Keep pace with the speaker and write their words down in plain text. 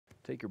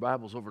Take your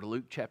Bibles over to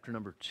Luke chapter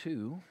number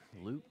 2.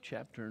 Luke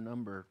chapter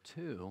number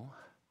 2.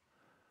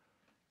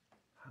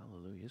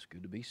 Hallelujah. It's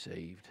good to be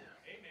saved.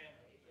 Amen.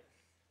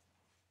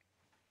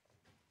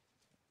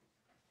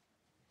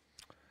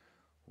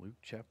 Luke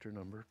chapter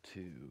number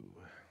 2.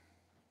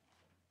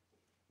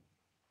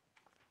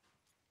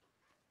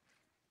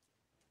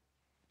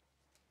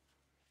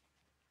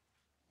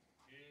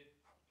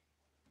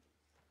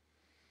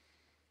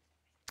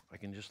 I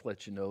can just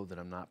let you know that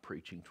I'm not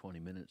preaching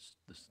 20 minutes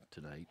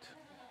tonight.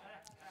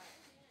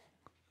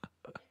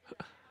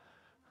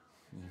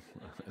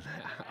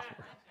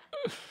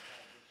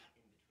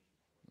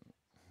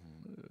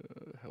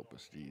 Help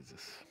us,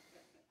 Jesus.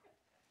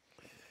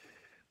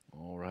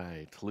 All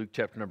right, Luke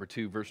chapter number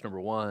 2, verse number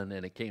 1.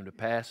 And it came to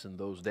pass in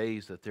those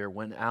days that there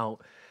went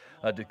out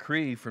a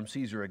decree from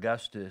Caesar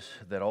Augustus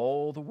that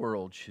all the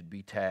world should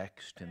be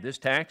taxed. And this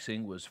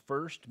taxing was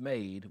first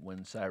made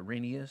when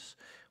Cyrenius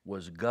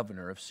was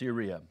governor of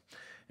Syria.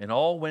 And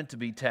all went to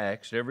be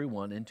taxed, every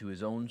one into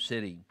his own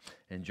city.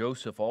 And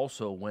Joseph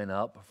also went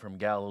up from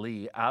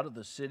Galilee out of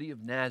the city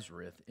of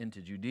Nazareth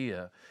into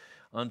Judea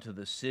unto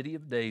the city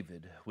of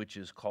David, which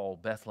is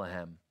called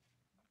Bethlehem,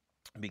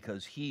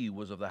 because he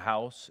was of the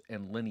house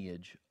and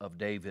lineage of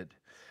David,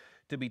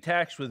 to be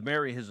taxed with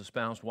Mary his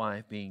espoused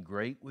wife, being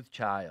great with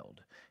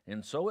child.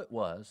 And so it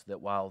was that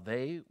while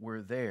they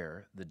were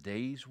there, the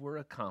days were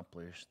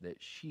accomplished that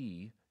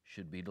she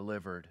should be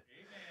delivered.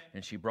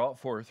 And she brought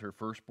forth her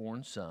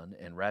firstborn son,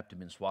 and wrapped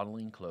him in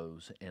swaddling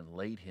clothes, and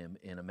laid him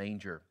in a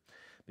manger,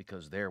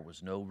 because there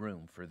was no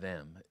room for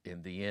them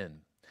in the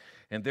inn.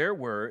 And there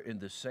were in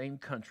the same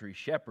country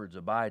shepherds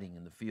abiding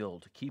in the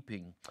field,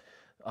 keeping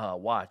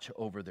watch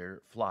over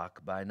their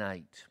flock by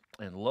night.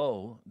 And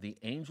lo, the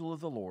angel of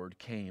the Lord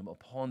came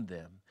upon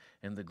them,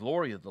 and the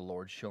glory of the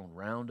Lord shone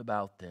round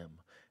about them,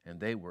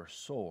 and they were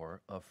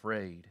sore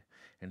afraid.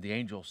 And the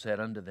angel said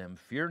unto them,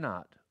 Fear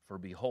not, for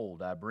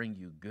behold, I bring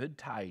you good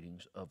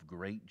tidings of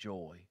great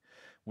joy,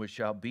 which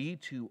shall be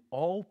to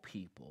all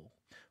people.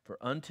 For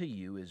unto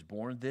you is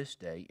born this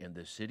day in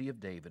the city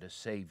of David a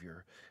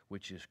Savior,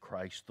 which is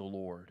Christ the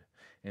Lord.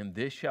 And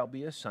this shall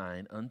be a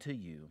sign unto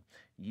you.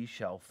 Ye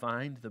shall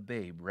find the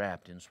babe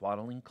wrapped in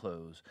swaddling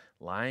clothes,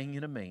 lying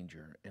in a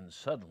manger. And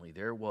suddenly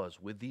there was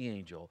with the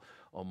angel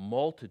a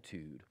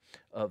multitude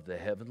of the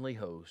heavenly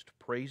host,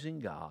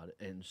 praising God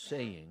and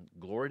saying,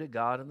 Glory to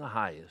God in the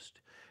highest,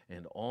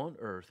 and on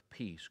earth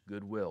peace,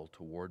 goodwill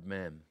toward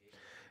men.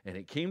 And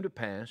it came to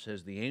pass,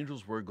 as the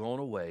angels were gone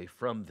away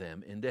from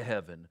them into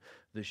heaven,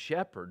 the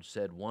shepherds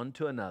said one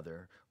to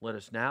another, Let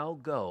us now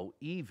go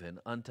even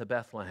unto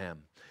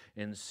Bethlehem,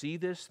 and see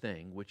this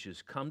thing which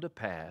is come to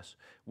pass,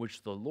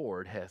 which the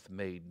Lord hath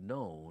made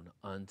known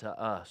unto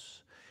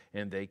us.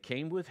 And they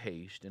came with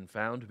haste, and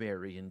found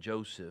Mary and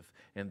Joseph,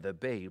 and the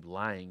babe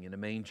lying in a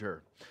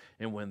manger.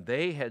 And when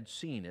they had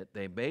seen it,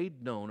 they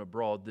made known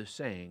abroad the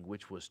saying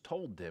which was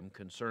told them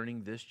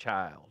concerning this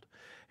child.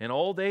 And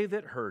all they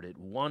that heard it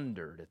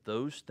wondered at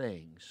those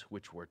things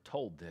which were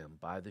told them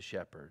by the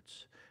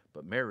shepherds.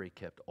 But Mary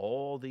kept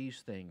all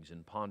these things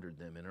and pondered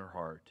them in her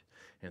heart.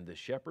 And the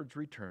shepherds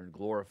returned,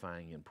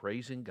 glorifying and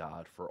praising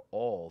God for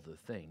all the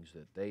things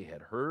that they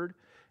had heard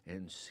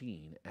and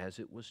seen as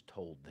it was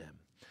told them.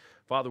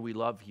 Father, we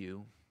love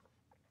you.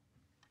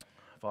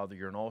 Father,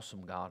 you're an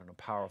awesome God and a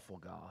powerful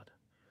God.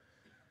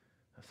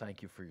 I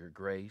thank you for your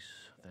grace.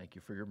 Thank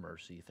you for your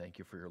mercy. Thank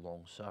you for your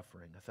long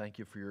suffering. I thank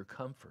you for your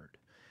comfort.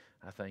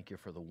 I thank you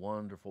for the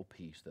wonderful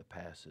peace that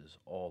passes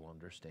all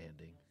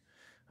understanding.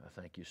 I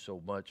thank you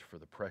so much for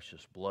the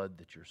precious blood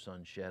that your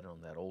Son shed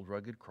on that old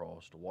rugged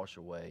cross to wash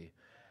away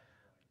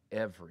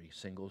every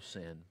single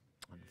sin.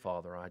 And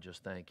Father, I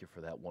just thank you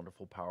for that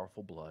wonderful,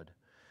 powerful blood.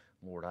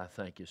 Lord, I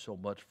thank you so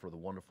much for the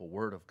wonderful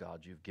Word of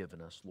God you've given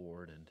us,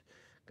 Lord. And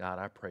God,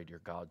 I pray,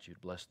 dear God,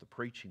 you'd bless the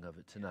preaching of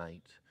it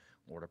tonight.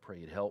 Lord, I pray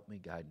you'd help me,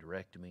 guide and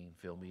direct me, and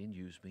fill me and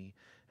use me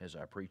as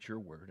I preach your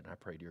word. And I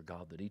pray, dear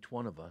God, that each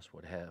one of us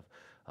would have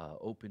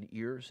open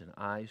ears and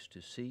eyes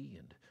to see.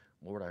 And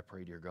Lord, I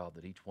pray, dear God,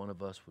 that each one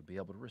of us would be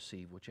able to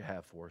receive what you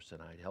have for us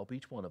tonight. Help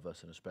each one of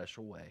us in a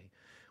special way.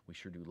 We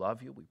sure do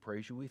love you. We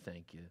praise you. We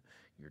thank you.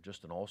 You're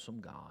just an awesome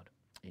God.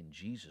 In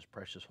Jesus'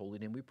 precious holy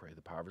name we pray.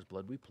 The power of his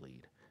blood we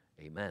plead.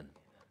 Amen.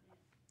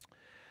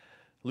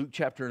 Luke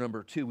chapter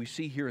number 2, we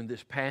see here in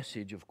this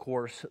passage, of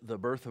course, the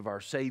birth of our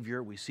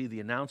Savior. We see the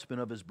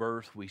announcement of his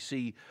birth. We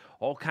see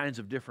all kinds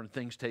of different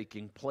things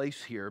taking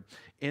place here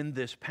in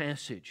this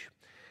passage.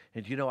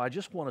 And, I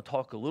just want to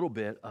talk a little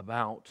bit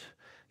about,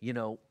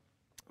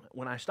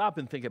 when I stop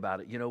and think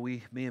about it,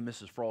 me and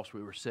Mrs. Frost,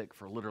 we were sick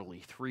for literally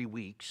 3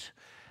 weeks,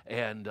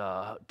 and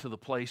to the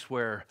place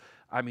where,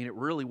 it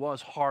really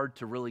was hard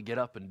to really get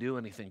up and do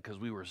anything because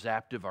we were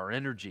zapped of our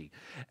energy.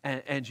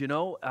 And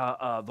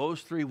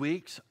those 3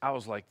 weeks, I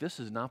was like, this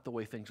is not the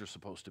way things are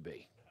supposed to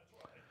be.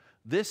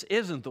 this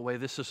isn't the way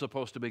this is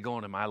supposed to be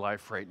going in my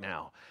life right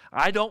now.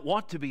 I don't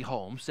want to be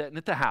home, sitting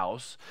at the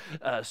house,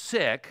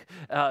 sick,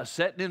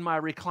 sitting in my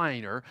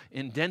recliner,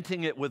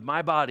 indenting it with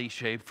my body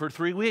shape for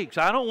 3 weeks.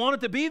 I don't want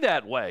it to be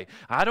that way.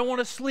 I don't want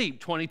to sleep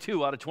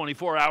 22 out of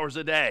 24 hours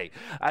a day.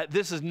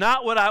 This is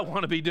not what I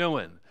want to be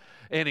doing.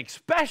 And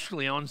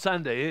especially on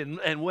Sunday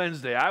and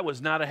Wednesday, I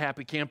was not a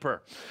happy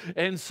camper.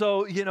 And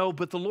so,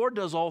 but the Lord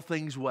does all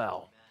things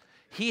well.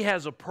 He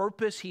has a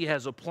purpose. He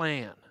has a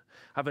plan.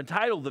 I've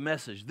entitled the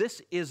message,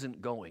 This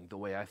Isn't Going the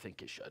Way I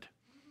Think It Should.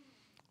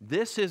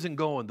 This isn't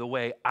going the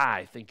way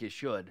I think it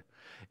should.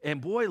 And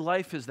boy,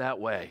 life is that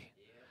way.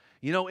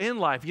 In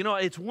life,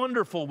 it's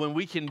wonderful when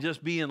we can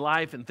just be in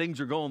life and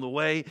things are going the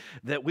way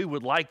that we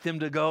would like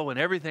them to go and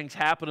everything's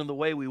happening the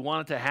way we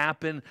want it to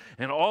happen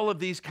and all of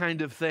these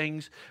kind of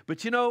things. But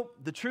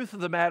the truth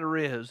of the matter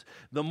is,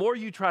 the more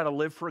you try to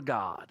live for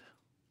God,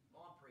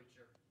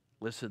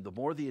 listen, the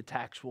more the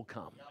attacks will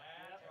come.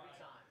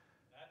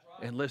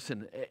 And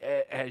listen,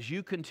 as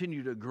you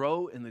continue to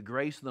grow in the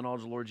grace and the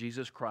knowledge of the Lord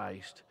Jesus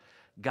Christ,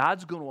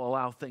 God's going to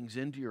allow things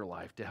into your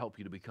life to help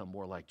you to become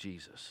more like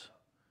Jesus.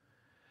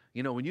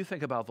 When you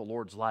think about the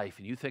Lord's life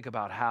and you think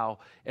about how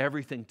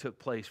everything took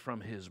place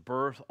from His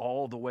birth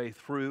all the way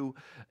through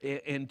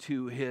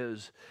into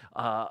His,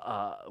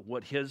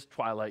 what His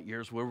twilight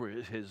years were,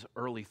 His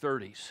early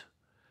 30s,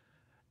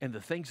 and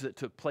the things that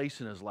took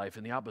place in His life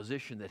and the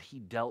opposition that He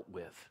dealt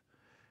with,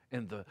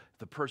 and the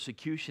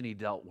persecution He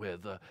dealt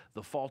with,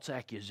 the false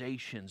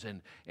accusations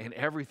and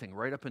everything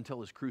right up until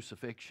His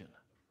crucifixion.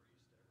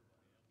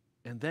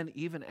 And then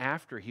even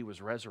after He was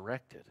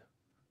resurrected,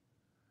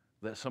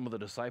 that some of the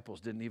disciples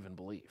didn't even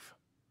believe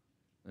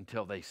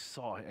until they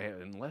saw,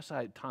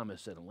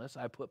 Thomas said, unless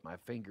I put my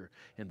finger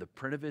in the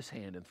print of His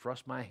hand and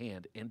thrust my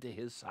hand into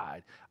His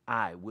side,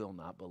 I will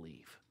not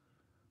believe.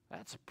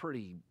 That's a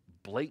pretty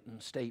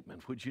blatant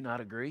statement. Would you not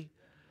agree?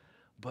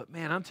 But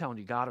man, I'm telling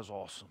you, God is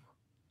awesome.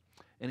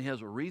 And He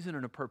has a reason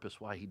and a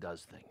purpose why He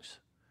does things.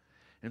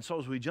 And so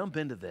as we jump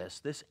into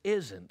this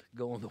isn't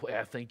going the way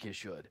I think it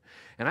should.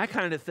 And I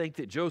kind of think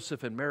that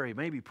Joseph and Mary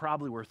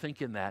probably were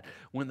thinking that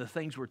when the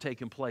things were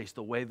taking place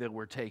the way they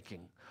were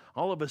taking.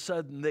 All of a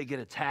sudden they get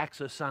a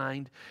tax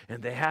assigned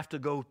and they have to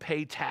go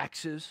pay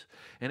taxes.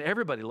 And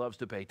everybody loves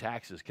to pay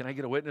taxes. Can I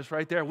get a witness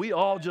right there? We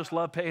all just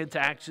love paying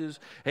taxes.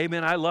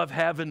 Amen. I love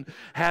having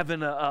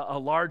a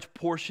large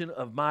portion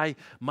of my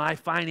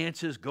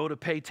finances go to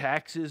pay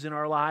taxes in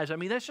our lives. I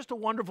mean, that's just a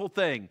wonderful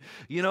thing,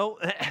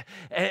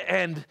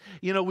 and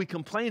we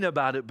complain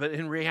about it, but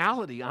in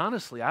reality,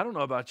 honestly, I don't know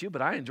about you,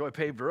 but I enjoy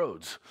paved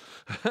roads.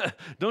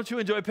 Don't you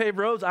enjoy paved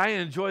roads? I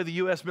enjoy the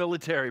U.S.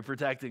 military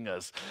protecting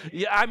us.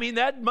 Yeah, I mean,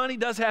 that money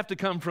does have to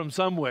come from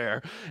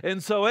somewhere.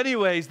 And so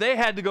anyways, they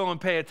had to go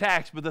and pay a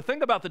tax. But the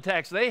thing about the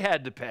tax they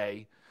had to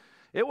pay,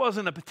 it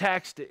wasn't a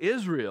tax to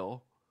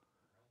Israel.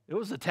 It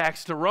was a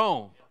tax to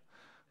Rome.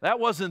 That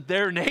wasn't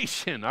their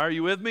nation. Are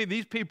you with me?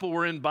 These people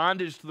were in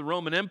bondage to the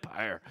Roman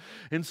Empire.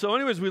 And so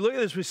anyways, we look at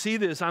this, we see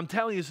this. I'm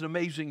telling you, it's an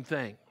amazing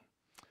thing.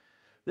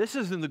 This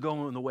isn't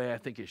going the way I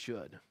think it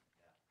should.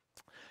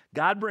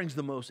 God brings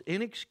the most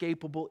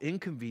inescapable,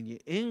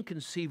 inconvenient,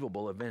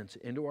 inconceivable events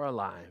into our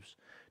lives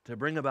to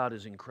bring about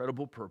His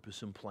incredible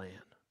purpose and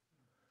plan.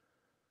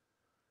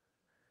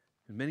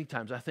 And many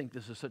times I think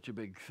this is such a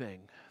big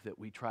thing that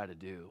we try to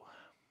do,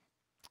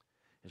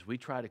 is we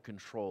try to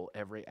control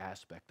every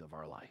aspect of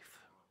our life.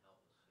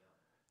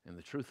 And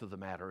the truth of the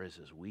matter is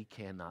we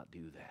cannot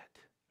do that.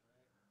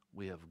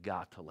 We have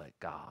got to let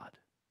God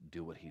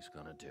do what He's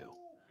going to do.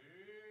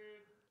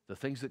 The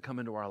things that come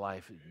into our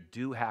life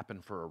do happen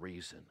for a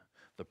reason.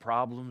 The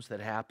problems that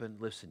happen,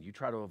 listen, you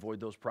try to avoid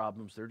those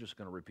problems, they're just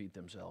going to repeat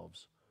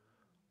themselves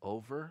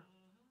over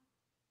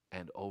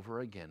and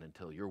over again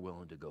until you're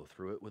willing to go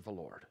through it with the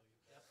Lord.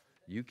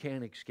 You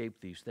can't escape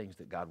these things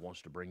that God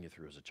wants to bring you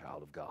through as a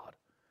child of God.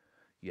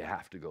 You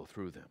have to go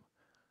through them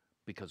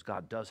because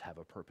God does have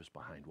a purpose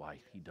behind why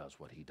He does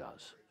what He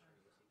does.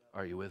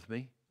 Are you with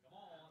me?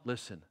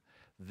 Listen,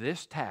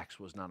 this tax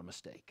was not a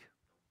mistake.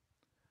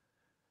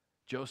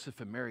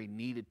 Joseph and Mary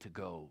needed to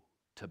go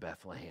to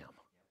Bethlehem.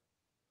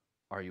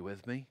 Are you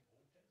with me?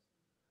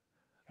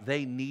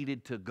 They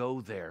needed to go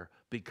there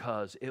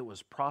because it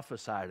was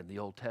prophesied in the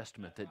Old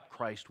Testament that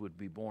Christ would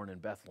be born in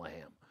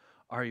Bethlehem.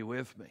 Are you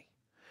with me?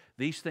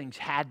 These things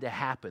had to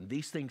happen.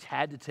 These things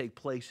had to take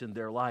place in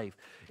their life,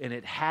 and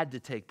it had to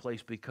take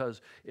place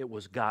because it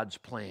was God's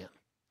plan.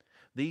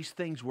 These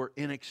things were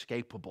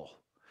inescapable.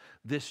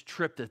 This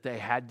trip that they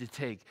had to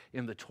take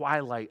in the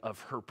twilight of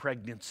her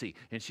pregnancy,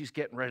 and she's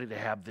getting ready to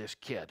have this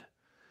kid.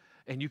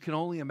 And you can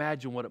only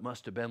imagine what it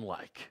must have been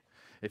like.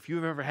 If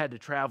you've ever had to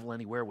travel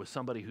anywhere with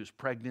somebody who's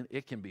pregnant,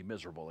 it can be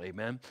miserable,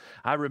 amen?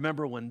 I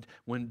remember when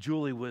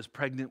Julie was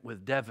pregnant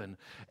with Devin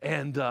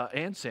and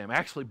Sam,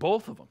 actually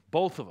both of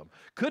them,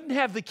 couldn't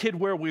have the kid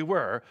where we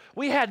were.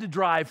 We had to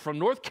drive from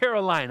North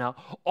Carolina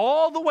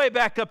all the way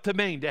back up to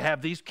Maine to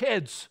have these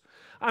kids.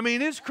 I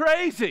mean, it's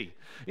crazy.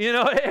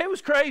 It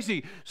was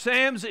crazy.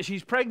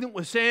 She's pregnant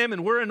with Sam,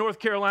 and we're in North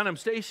Carolina. I'm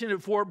stationed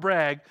at Fort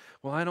Bragg.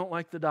 Well, I don't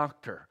like the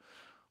doctor.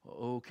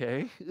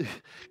 okay.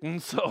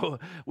 And so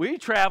we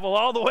travel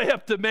all the way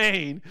up to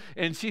Maine,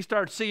 and she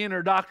starts seeing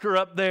her doctor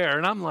up there.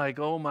 And I'm like,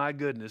 oh my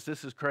goodness,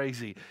 this is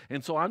crazy.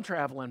 And so I'm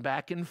traveling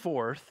back and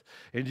forth.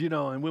 And,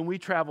 and when we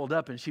traveled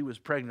up and she was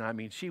pregnant, I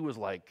mean, she was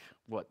like,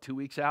 what, 2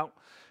 weeks out?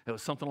 It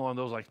was something along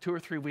those, like 2 or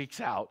 3 weeks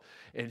out.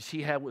 And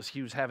she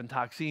was having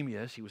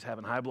toxemia. She was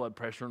having high blood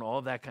pressure and all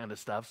of that kind of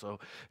stuff. So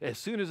as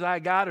soon as I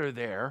got her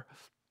there,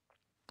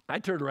 I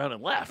turned around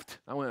and left.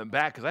 I went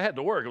back because I had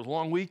to work. It was a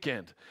long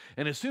weekend.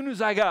 And as soon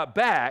as I got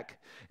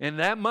back, and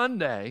that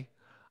Monday,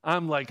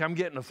 I'm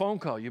getting a phone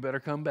call. You better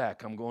come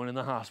back. I'm going in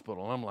the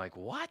hospital. And I'm like,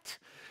 what?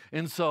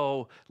 And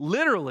so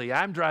literally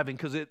I'm driving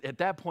because at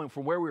that point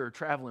from where we were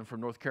traveling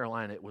from North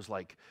Carolina, it was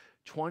like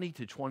 20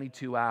 to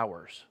 22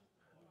 hours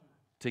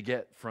to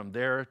get from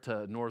there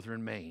to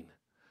northern Maine.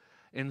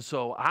 And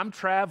so I'm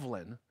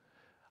traveling.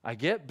 I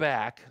get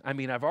back. I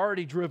mean, I've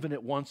already driven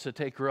it once to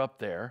take her up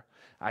there.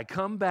 I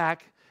come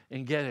back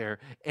and get here,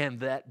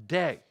 and that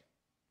day,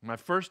 my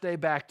first day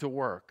back to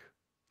work,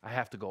 I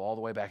have to go all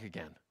the way back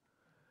again.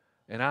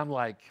 And I'm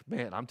like,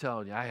 man, I'm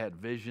telling you, I had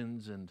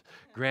visions and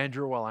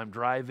grandeur while I'm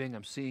driving.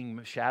 I'm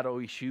seeing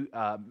shadowy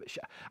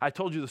I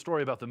told you the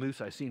story about the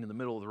moose I seen in the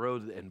middle of the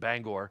road in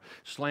Bangor,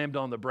 slammed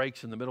on the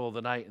brakes in the middle of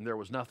the night, and there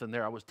was nothing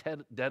there. I was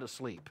dead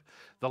asleep.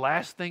 The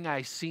last thing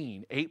I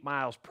seen 8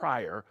 miles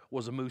prior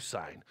was a moose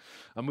sign,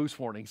 a moose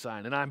warning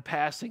sign. And I'm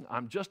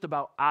just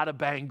about out of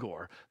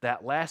Bangor,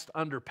 that last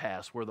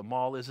underpass where the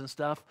mall is and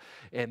stuff.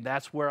 And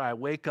that's where I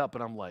wake up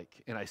and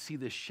and I see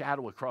this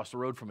shadow across the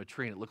road from a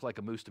tree, and it looked like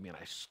a moose to me. And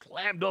I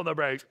slammed on the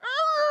brakes.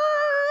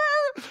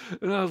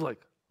 And I was like,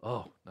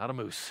 oh, not a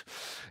moose.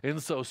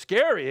 And so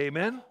scary,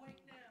 amen?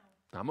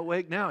 I'm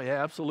awake now,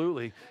 yeah,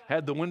 absolutely.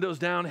 Had the windows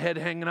down, head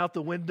hanging out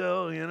the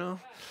window,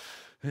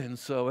 And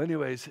so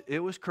anyways, it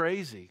was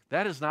crazy.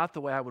 That is not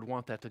the way I would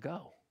want that to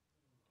go.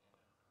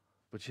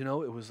 But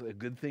it was a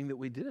good thing that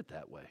we did it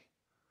that way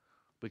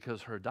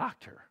because her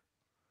doctor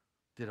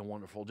did a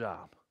wonderful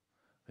job.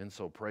 And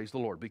so praise the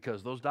Lord,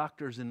 because those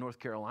doctors in North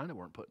Carolina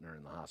weren't putting her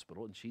in the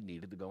hospital, and she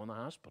needed to go in the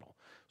hospital.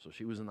 So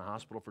she was in the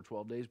hospital for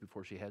 12 days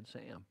before she had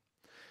Sam.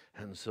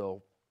 And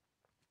so,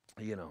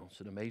 it's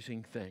an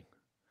amazing thing.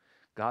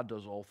 God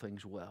does all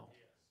things well.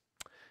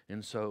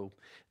 And so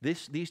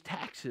these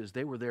taxes,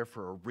 they were there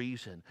for a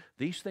reason.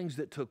 These things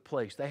that took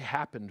place, they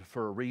happened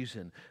for a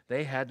reason.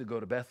 They had to go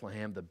to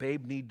Bethlehem. The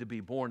babe needed to be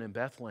born in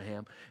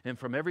Bethlehem. And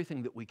from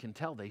everything that we can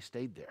tell, they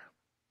stayed there.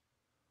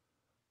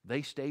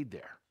 They stayed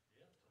there.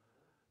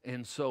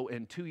 And so,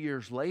 2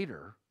 years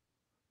later,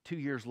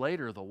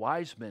 the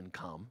wise men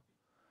come,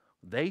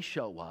 they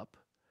show up,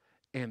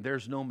 and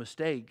there's no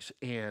mistakes.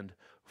 And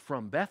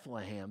from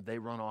Bethlehem, they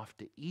run off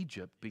to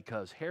Egypt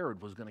because Herod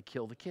was going to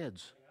kill the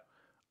kids.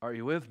 Are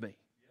you with me?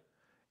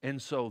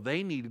 And so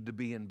they needed to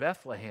be in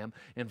Bethlehem,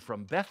 and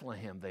from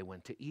Bethlehem, they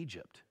went to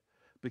Egypt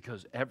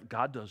because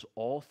God does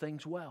all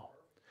things well.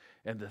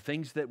 And the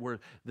things that were,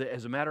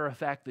 as a matter of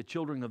fact, the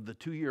children of the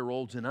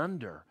 2-year-olds and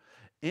under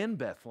in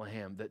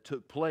Bethlehem that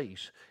took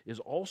place is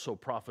also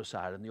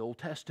prophesied in the Old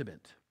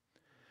Testament.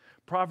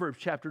 Proverbs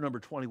chapter number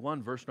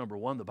 21, verse number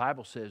 1, the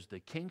Bible says,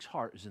 the king's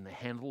heart is in the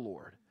hand of the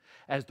Lord.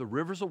 As the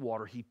rivers of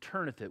water, he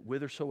turneth it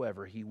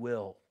whithersoever he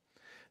will.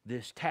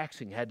 This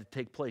taxing had to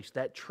take place.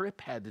 That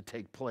trip had to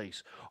take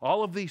place.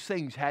 All of these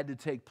things had to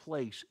take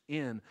place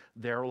in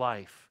their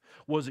life.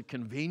 Was it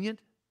convenient?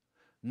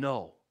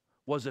 No.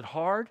 Was it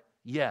hard?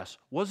 Yes.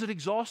 Was it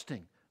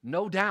exhausting?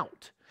 No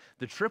doubt.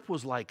 The trip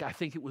was I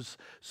think it was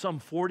some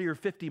 40 or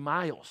 50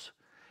 miles.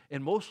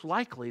 And most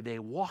likely they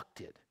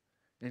walked it.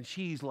 And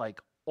she's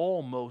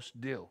almost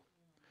due.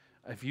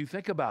 If you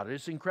think about it,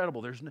 it's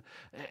incredible.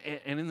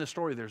 And in the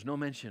story, there's no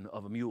mention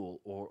of a mule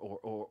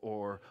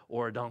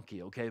or a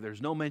donkey, okay?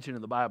 There's no mention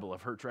in the Bible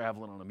of her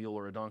traveling on a mule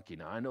or a donkey.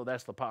 Now, I know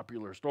that's the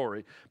popular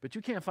story, but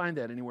you can't find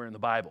that anywhere in the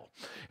Bible.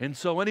 And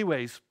so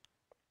anyways,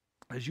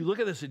 as you look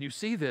at this and you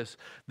see this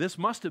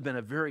must have been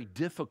a very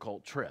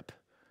difficult trip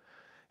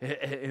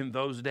in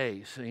those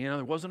days.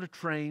 There wasn't a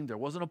train, there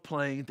wasn't a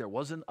plane, there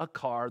wasn't a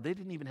car. They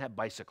didn't even have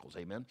bicycles,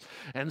 amen?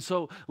 And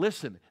so,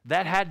 listen,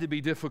 that had to be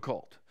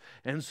difficult.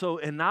 And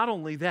not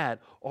only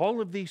that,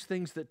 all of these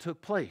things that took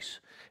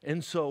place.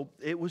 And so,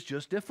 it was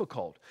just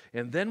difficult.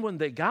 And then when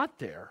they got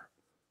there,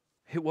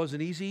 it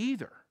wasn't easy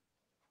either.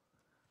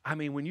 I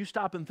mean, when you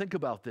stop and think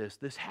about this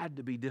had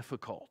to be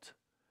difficult.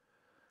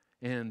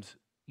 And,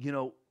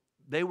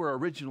 they were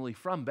originally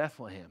from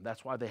Bethlehem.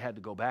 That's why they had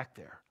to go back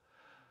there.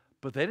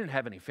 But they didn't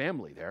have any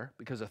family there,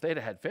 because if they'd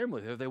have had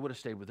family there, they would have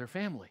stayed with their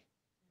family.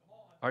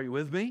 Are you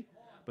with me?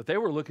 But they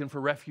were looking for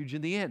refuge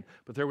in the inn,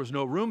 but there was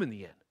no room in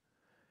the inn.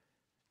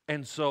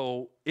 And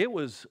so it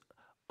was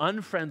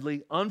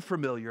unfriendly,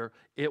 unfamiliar.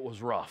 It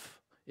was rough.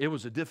 It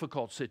was a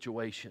difficult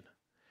situation.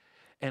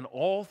 And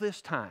all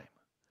this time,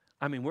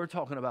 we're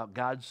talking about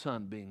God's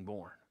Son being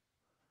born.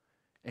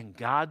 And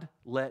God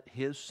let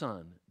His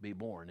Son be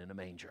born in a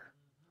manger.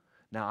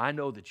 Now, I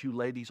know that you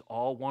ladies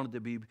all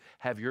wanted to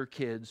have your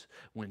kids,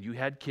 when you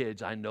had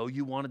kids, I know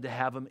you wanted to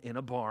have them in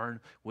a barn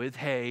with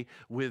hay,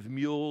 with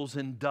mules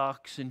and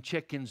ducks and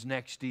chickens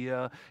next to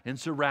you and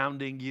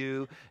surrounding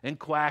you and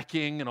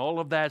quacking and all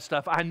of that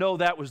stuff. I know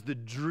that was the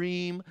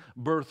dream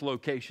birth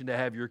location to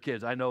have your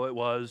kids. I know it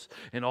was.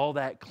 And all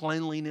that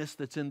cleanliness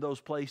that's in those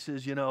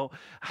places, you know.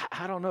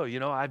 I don't know, you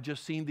know, I've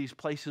just seen these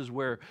places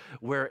where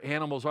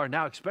animals are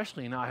now,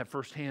 especially now I have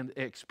firsthand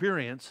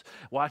experience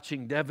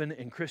watching Devin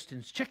and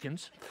Kristen's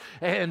chickens.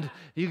 And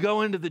you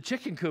go into the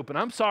chicken coop, and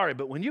I'm sorry,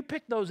 but when you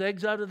pick those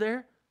eggs out of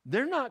there,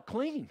 they're not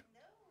clean.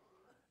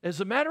 As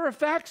a matter of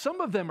fact,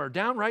 some of them are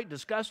downright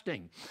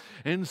disgusting.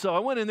 And so I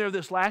went in there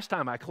this last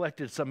time. I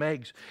collected some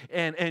eggs,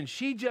 and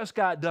she just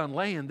got done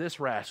laying this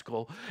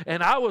rascal.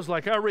 And I was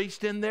like, I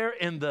reached in there,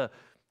 and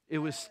it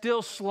was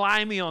still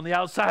slimy on the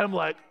outside. I'm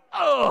like,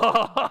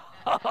 oh.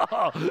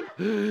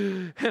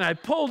 And I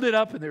pulled it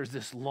up, and there's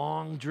this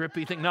long,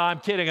 drippy thing. No, I'm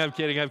kidding.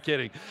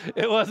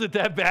 It wasn't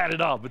that bad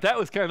at all, but that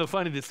was kind of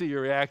funny to see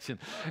your reaction.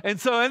 And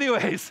so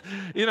anyways,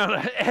 you know,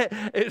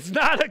 it's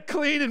not a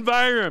clean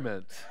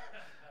environment.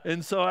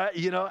 And so,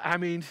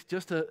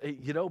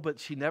 but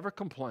she never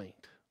complained.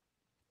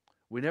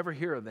 We never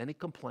hear of any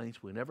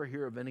complaints. We never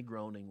hear of any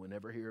groaning. We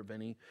never hear of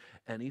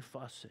any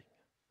fussing.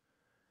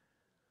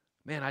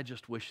 Man, I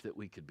just wish that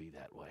we could be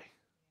that way.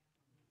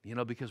 You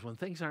know, because when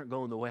things aren't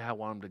going the way I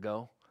want them to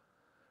go,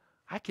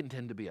 I can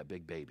tend to be a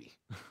big baby.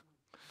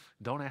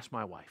 Don't ask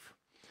my wife.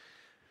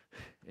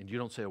 And you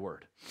don't say a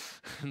word.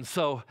 And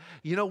so,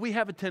 you know, we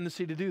have a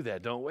tendency to do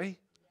that, don't we?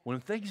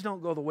 When things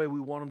don't go the way we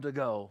want them to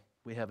go,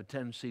 we have a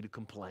tendency to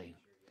complain.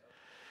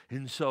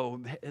 And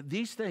so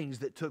these things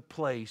that took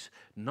place,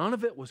 none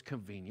of it was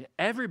convenient.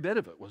 Every bit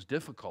of it was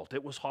difficult.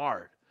 It was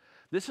hard.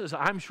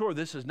 I'm sure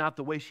this is not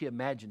the way she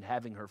imagined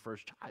having her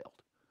first child.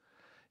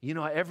 You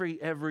know,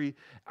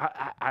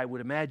 I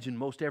would imagine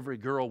most every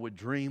girl would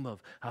dream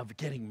of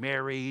getting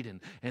married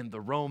and the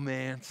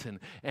romance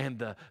and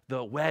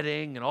the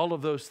wedding and all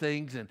of those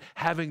things and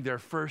having their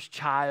first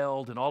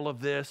child and all of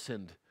this,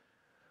 and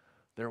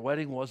their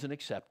wedding wasn't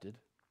accepted.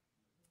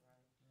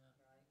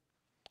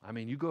 I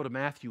mean, you go to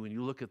Matthew and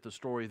you look at the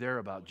story there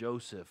about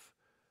Joseph.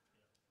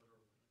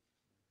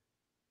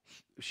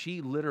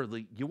 She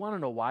literally, you want to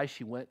know why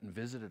she went and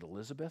visited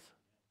Elizabeth?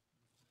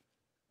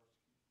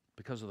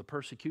 Because of the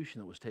persecution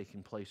that was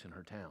taking place in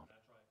her town.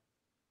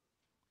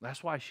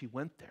 That's why she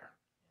went there.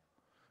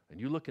 And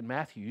you look in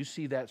Matthew, you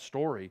see that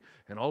story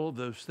and all of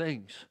those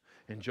things.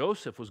 And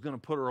Joseph was going to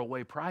put her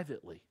away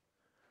privately.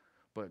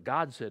 But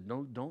God said,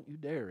 no, don't you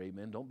dare,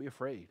 amen. Don't be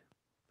afraid.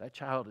 That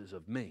child is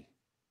of me.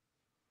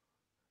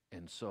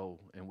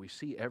 And we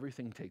see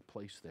everything take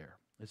place there.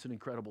 It's an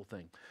incredible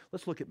thing.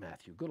 Let's look at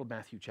Matthew. Go to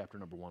Matthew chapter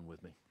number 1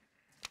 with me.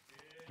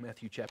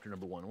 Matthew chapter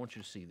number 1. I want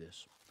you to see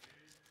this.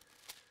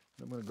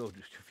 I'm going to go to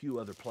a few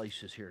other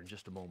places here in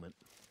just a moment.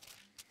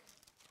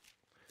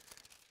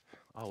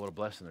 Oh, what a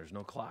blessing. There's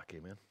no clock,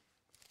 amen.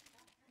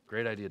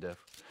 Great idea, Dev.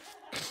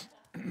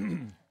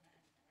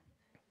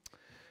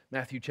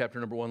 Matthew chapter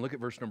number 1. Look at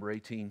verse number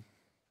 18.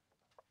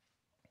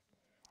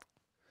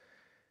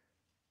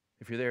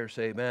 If you're there,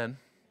 say amen.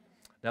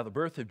 Now the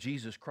birth of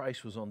Jesus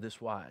Christ was on this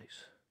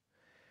wise.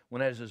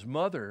 When as his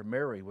mother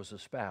Mary was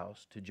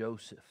espoused to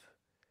Joseph,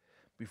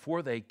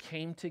 before they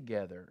came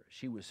together,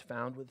 she was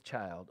found with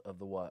child of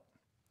the what?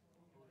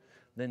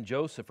 Then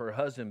Joseph, her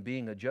husband,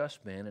 being a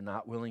just man and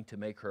not willing to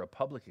make her a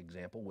public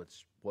example,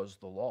 which was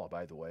the law,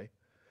 by the way,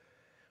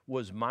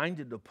 was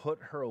minded to put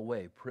her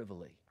away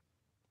privily.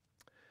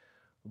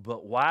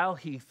 But while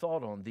he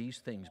thought on these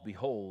things,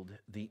 behold,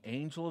 the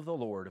angel of the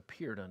Lord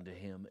appeared unto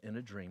him in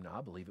a dream. Now,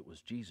 I believe it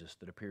was Jesus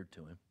that appeared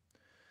to him.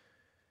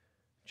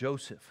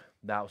 Joseph,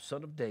 thou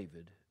son of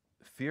David,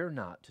 fear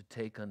not to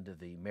take unto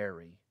thee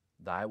Mary,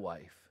 thy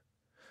wife,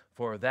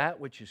 for that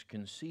which is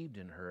conceived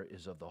in her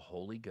is of the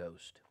Holy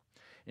Ghost.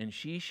 And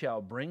she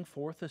shall bring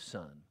forth a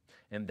son,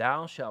 and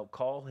thou shalt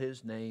call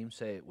his name,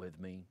 say it with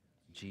me,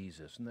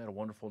 Jesus. Isn't that a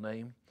wonderful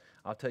name?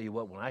 I'll tell you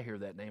what, when I hear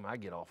that name, I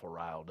get awful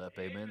riled up,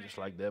 amen. Just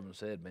like Devin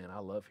said, man, I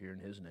love hearing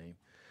his name.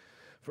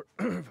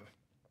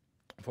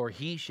 For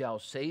he shall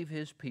save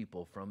his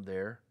people from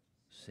their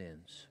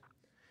sins.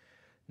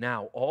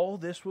 Now, all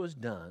this was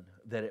done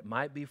that it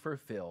might be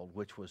fulfilled,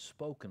 which was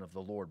spoken of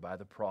the Lord by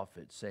the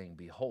prophet, saying,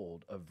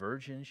 Behold, a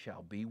virgin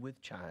shall be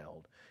with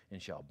child,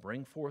 and shall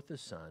bring forth a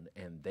son,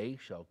 and they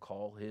shall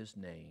call his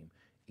name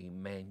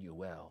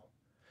Emmanuel,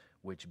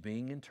 which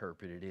being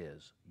interpreted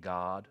is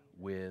God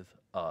with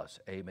us.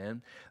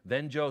 Amen.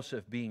 Then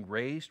Joseph, being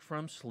raised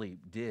from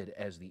sleep, did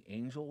as the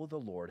angel of the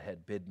Lord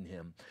had bidden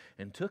him,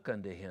 and took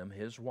unto him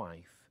his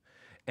wife,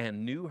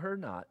 and knew her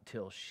not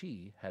till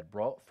she had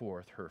brought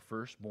forth her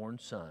firstborn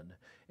son,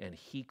 and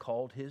he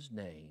called his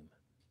name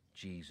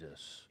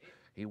Jesus.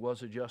 He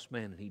was a just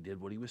man, and he did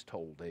what he was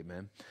told.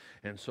 Amen.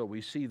 And so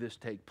we see this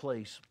take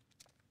place.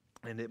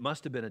 And it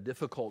must have been a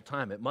difficult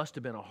time. It must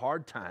have been a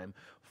hard time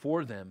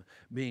for them,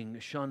 being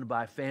shunned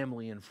by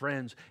family and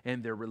friends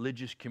and their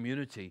religious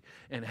community,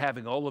 and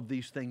having all of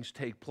these things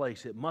take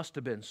place. It must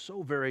have been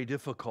so very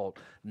difficult.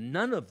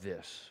 None of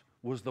this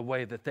was the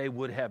way that they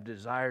would have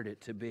desired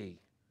it to be.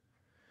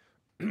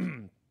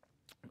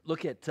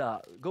 Look at,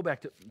 go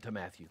back to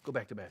Matthew. Go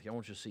back to Matthew. I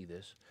want you to see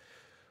this.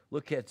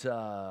 Look at,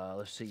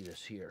 let's see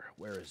this here.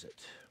 Where is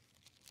it?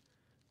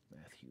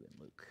 Matthew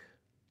and Luke.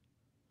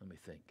 Let me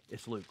think.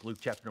 It's Luke. Luke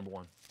chapter number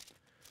 1.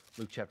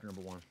 Luke chapter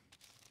number 1.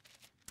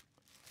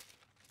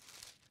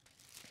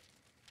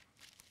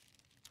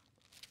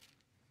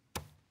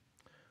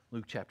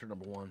 Luke chapter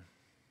number 1.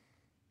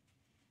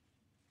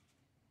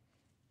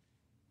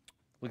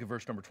 Look at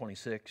verse number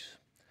 26.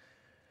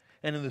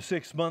 And in the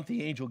 6th month,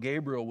 the angel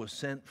Gabriel was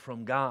sent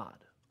from God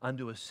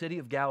unto a city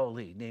of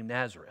Galilee named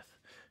Nazareth,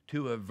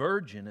 to a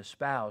virgin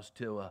espoused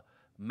to a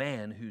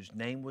man whose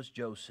name was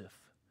Joseph,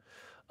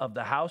 of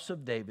the house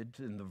of David,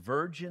 and the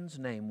virgin's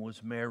name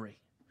was Mary.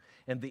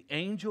 And the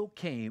angel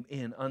came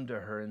in unto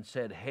her and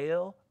said,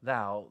 Hail,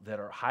 thou that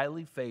art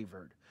highly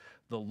favored,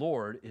 the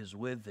Lord is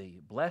with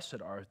thee.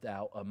 Blessed art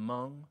thou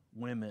among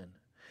women.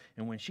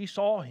 And when she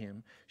saw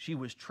him, she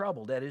was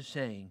troubled at his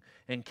saying,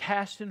 and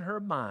cast in her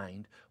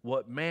mind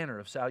what manner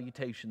of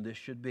salutation this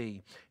should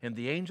be. And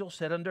the angel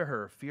said unto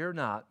her, Fear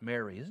not,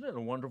 Mary. Isn't it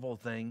a wonderful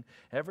thing?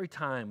 Every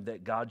time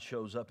that God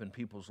shows up in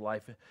people's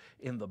life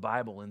in the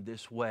Bible in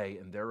this way,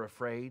 and they're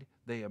afraid,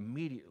 they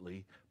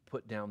immediately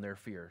put down their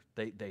fear.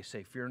 They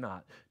say, Fear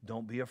not.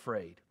 Don't be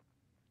afraid.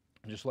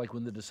 Just like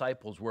when the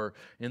disciples were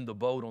in the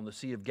boat on the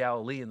Sea of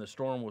Galilee and the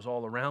storm was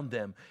all around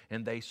them,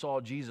 and they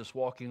saw Jesus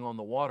walking on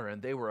the water,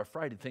 and they were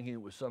afraid, thinking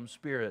it was some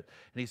spirit.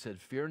 And he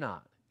said, Fear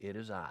not, it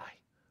is I.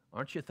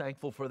 Aren't you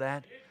thankful for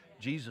that?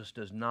 Jesus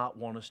does not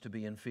want us to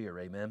be in fear,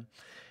 amen?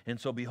 And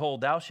so, behold,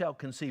 thou shalt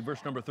conceive,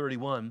 verse number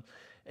 31,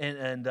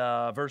 and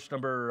verse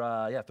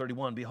number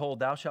 31, Behold,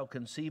 thou shalt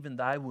conceive in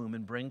thy womb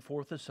and bring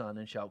forth a son,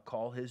 and shalt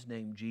call his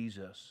name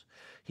Jesus.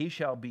 He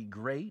shall be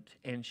great,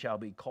 and shall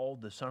be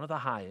called the Son of the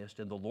Highest,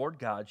 and the Lord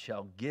God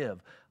shall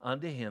give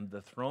unto him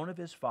the throne of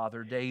his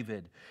father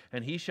David,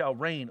 and he shall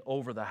reign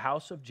over the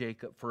house of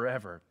Jacob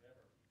forever,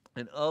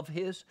 and of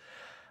his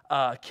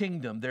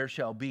kingdom there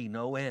shall be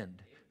no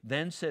end.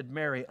 Then said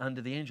Mary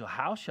unto the angel,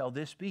 How shall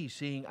this be,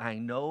 seeing I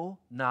know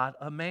not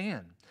a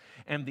man?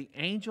 And the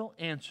angel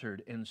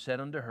answered and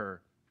said unto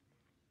her,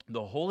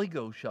 The Holy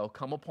Ghost shall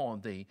come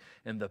upon thee,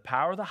 and the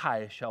power of the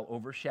highest shall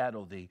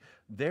overshadow thee.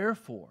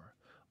 Therefore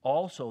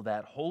also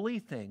that holy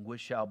thing which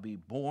shall be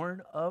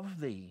born of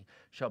thee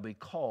shall be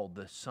called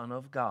the Son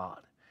of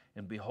God.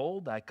 And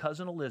behold, thy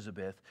cousin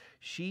Elizabeth,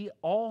 she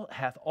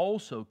hath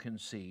also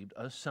conceived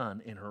a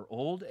son in her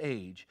old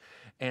age,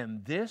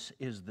 and this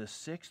is the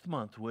 6th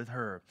month with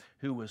her,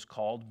 who was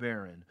called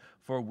barren.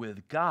 For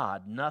with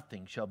God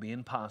nothing shall be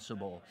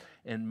impossible.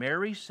 And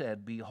Mary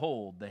said,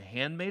 Behold, the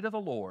handmaid of the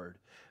Lord,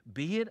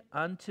 be it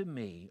unto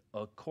me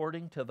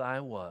according to thy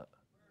what?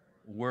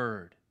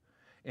 Word.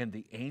 And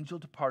the angel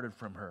departed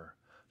from her.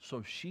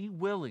 So she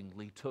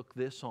willingly took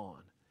this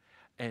on.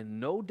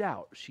 And no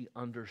doubt she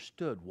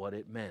understood what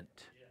it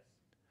meant. Yes.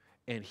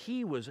 And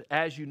he was,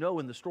 as you know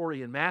in the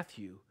story in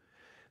Matthew,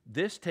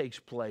 this takes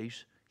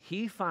place,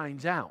 he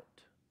finds out.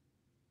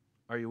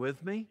 Are you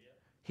with me? Yeah.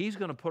 He's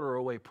going to put her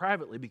away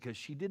privately because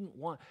he didn't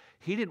want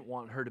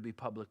her to be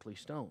publicly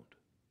stoned.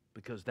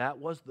 Because that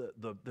was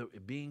the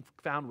being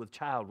found with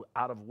child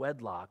out of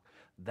wedlock,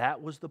 that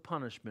was the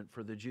punishment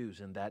for the Jews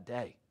in that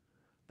day.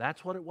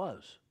 That's what it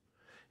was.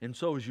 And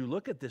so as you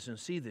look at this and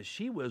see this,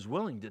 she was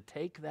willing to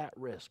take that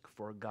risk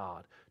for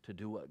God to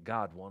do what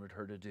God wanted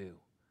her to do.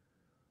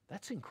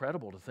 That's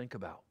incredible to think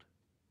about.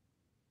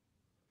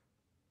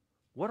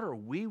 What are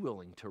we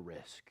willing to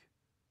risk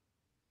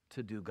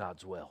to do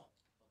God's will?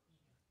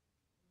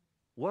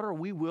 What are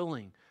we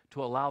willing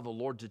to allow the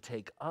Lord to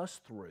take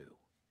us through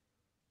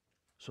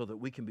so that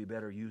we can be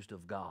better used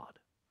of God?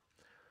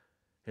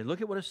 And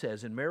look at what it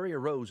says. And Mary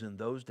arose in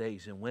those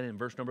days and went in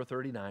verse number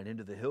 39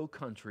 into the hill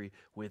country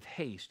with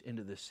haste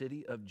into the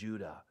city of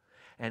Judah,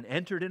 and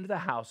entered into the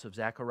house of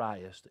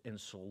Zacharias and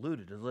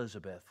saluted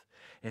Elizabeth.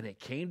 And it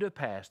came to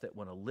pass that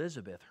when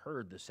Elizabeth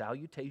heard the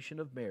salutation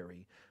of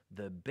Mary,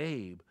 the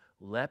babe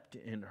leapt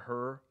in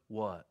her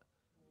what?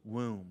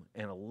 Womb.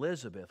 And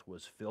Elizabeth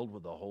was filled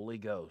with the Holy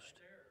Ghost.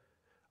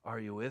 Are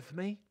you with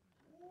me?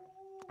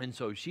 And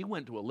so she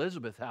went to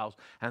Elizabeth's house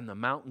and the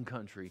mountain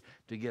country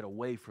to get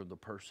away from the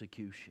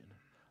persecution.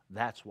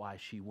 That's why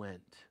she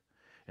went.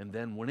 And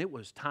then when it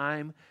was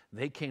time,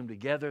 they came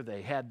together,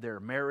 they had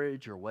their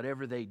marriage or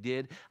whatever they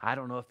did. I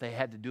don't know if they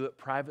had to do it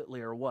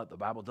privately or what. The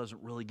Bible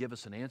doesn't really give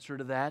us an answer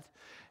to that.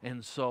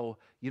 And so,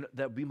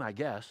 that would be my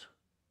guess.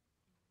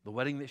 The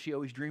wedding that she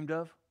always dreamed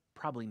of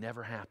probably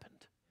never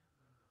happened.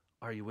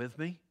 Are you with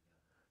me?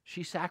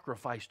 She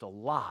sacrificed a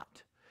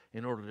lot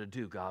in order to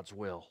do God's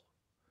will.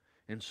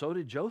 And so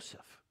did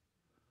Joseph.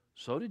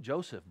 So did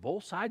Joseph.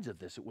 Both sides of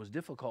this. It was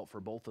difficult for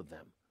both of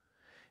them.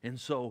 And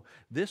so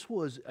this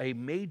was a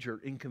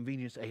major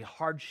inconvenience, a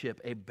hardship,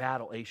 a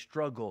battle, a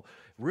struggle.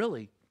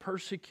 Really,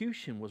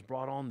 persecution was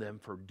brought on them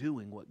for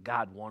doing what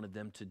God wanted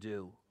them to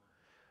do.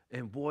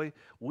 And boy,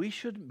 we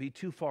shouldn't be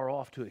too far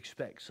off to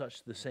expect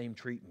such the same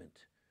treatment.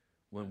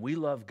 When we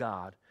love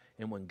God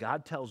and when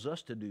God tells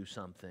us to do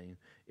something,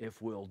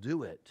 if we'll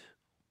do it,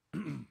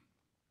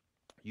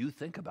 You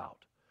think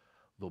about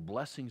the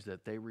blessings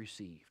that they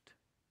received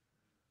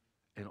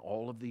and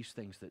all of these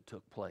things that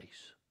took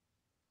place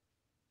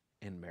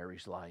in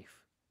Mary's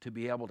life, to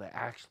be able to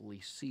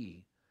actually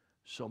see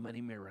so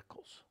many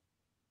miracles,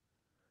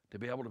 to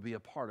be able to be a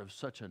part of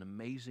such an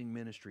amazing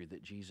ministry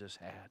that Jesus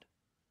had.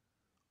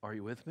 Are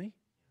you with me?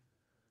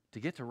 To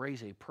get to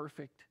raise a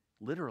perfect,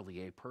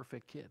 literally a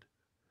perfect kid.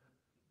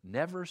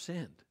 Never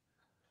sinned.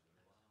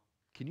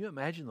 Can you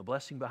imagine the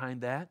blessing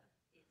behind that?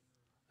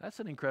 That's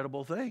an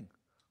incredible thing.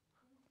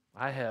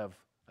 I have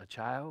a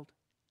child,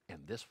 and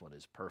this one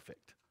is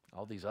perfect.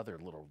 All these other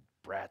little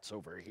brats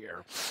over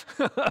here.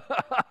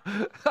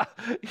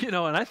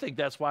 And I think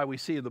that's why we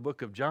see in the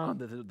book of John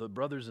that the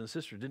brothers and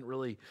sisters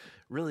didn't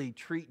really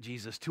treat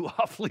Jesus too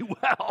awfully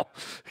well.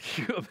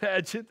 Can you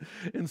imagine?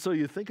 And so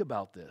you think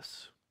about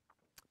this.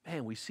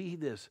 Man, we see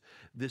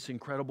this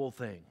incredible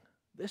thing.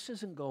 This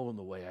isn't going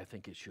the way I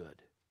think it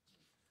should.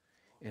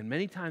 And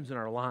many times in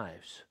our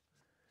lives,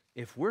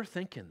 if we're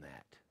thinking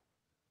that,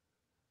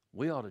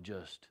 we ought to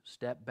just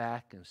step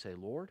back and say,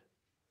 Lord,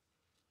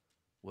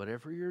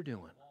 whatever you're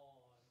doing,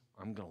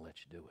 I'm going to let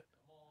you do it.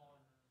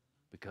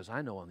 Because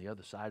I know on the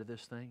other side of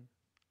this thing,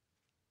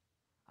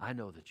 I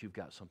know that you've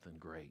got something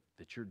great,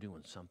 that you're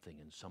doing something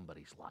in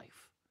somebody's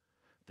life,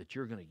 that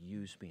you're going to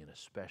use me in a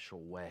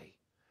special way.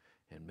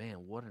 And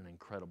man, what an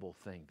incredible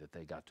thing that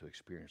they got to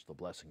experience the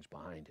blessings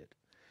behind it.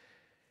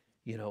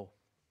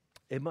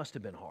 It must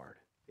have been hard.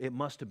 It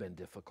must have been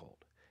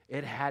difficult.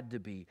 It had to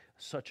be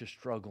such a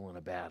struggle and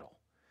a battle.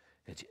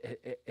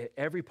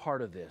 Every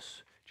part of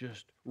this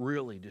just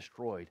really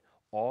destroyed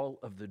all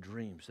of the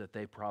dreams that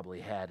they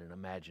probably had and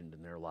imagined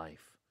in their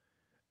life.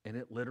 And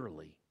it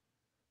literally,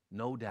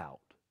 no doubt,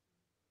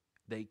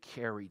 they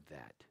carried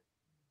that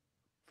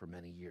for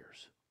many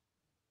years.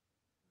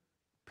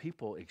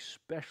 People,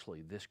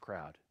 especially this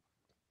crowd,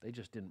 they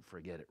just didn't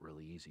forget it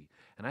really easy.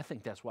 And I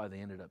think that's why they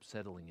ended up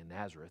settling in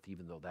Nazareth,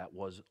 even though that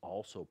was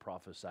also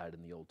prophesied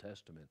in the Old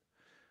Testament.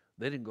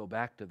 They didn't go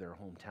back to their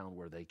hometown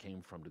where they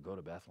came from to go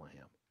to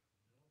Bethlehem.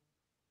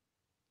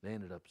 They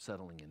ended up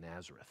settling in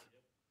Nazareth.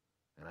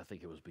 And I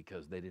think it was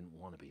because they didn't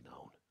want to be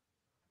known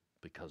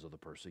because of the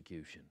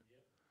persecution.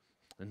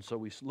 And so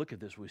we look at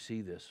this, we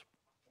see this.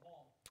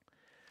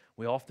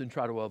 We often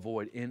try to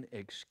avoid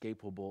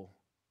inescapable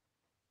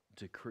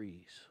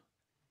decrees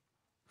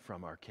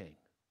from our King.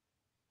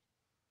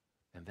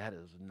 And that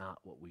is not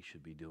what we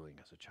should be doing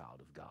as a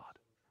child of God.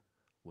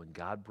 When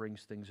God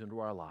brings things into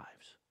our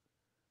lives,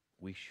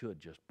 we should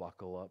just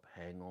buckle up,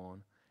 hang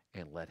on,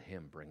 and let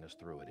Him bring us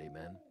through it.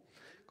 Amen.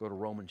 Go to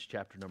Romans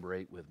chapter number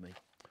 8 with me.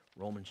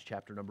 Romans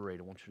chapter number 8.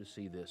 I want you to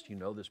see this. You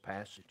know this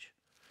passage.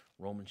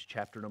 Romans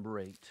chapter number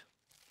 8.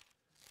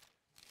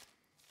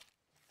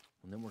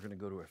 And then we're going to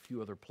go to a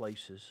few other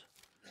places.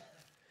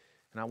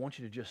 And I want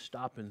you to just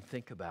stop and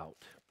think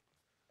about.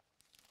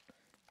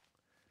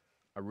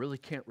 I really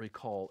can't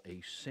recall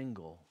a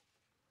single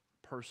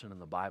person in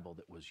the Bible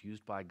that was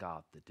used by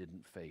God that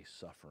didn't face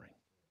suffering.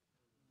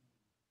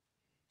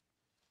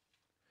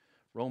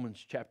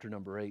 Romans chapter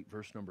number 8,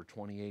 verse number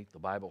 28, the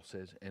Bible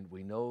says, and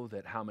we know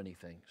that how many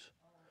things?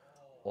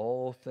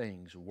 All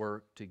things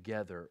work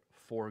together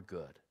for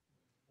good.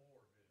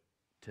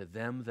 To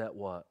them that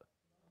what?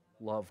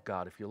 Love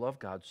God. If you love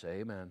God,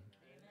 say amen. Amen.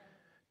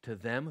 To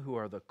them who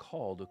are the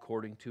called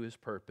according to His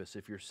purpose.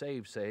 If you're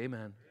saved, say amen.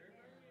 Amen.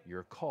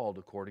 You're called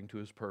according to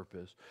His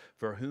purpose.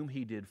 For whom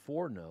He did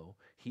foreknow,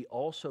 He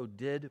also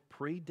did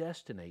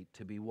predestinate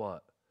to be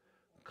what?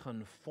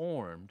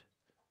 Conformed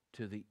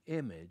to the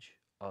image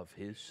of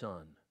His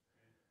Son.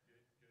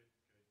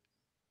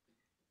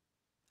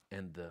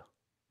 And the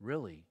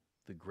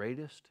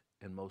greatest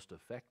and most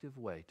effective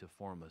way to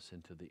form us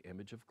into the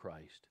image of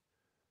Christ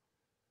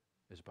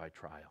is by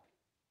trial,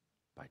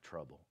 by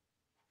trouble,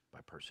 by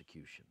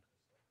persecution,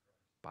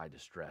 by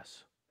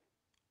distress.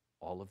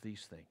 All of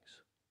these things.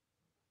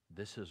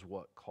 This is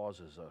what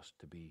causes us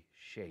to be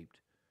shaped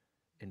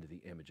into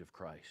the image of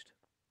Christ.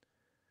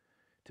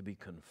 To be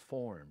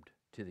conformed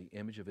to the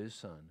image of His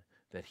Son,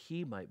 that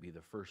He might be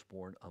the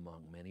firstborn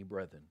among many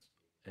brethren.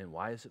 And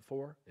why is it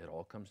for? It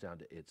all comes down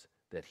to it's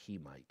that He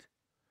might.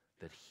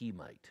 That He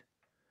might.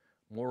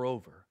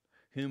 Moreover,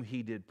 whom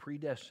He did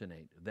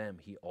predestinate, them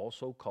He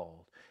also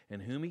called.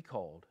 And whom He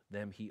called,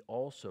 them He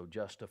also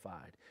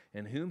justified.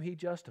 And whom He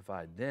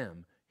justified,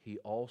 them He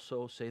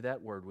also, say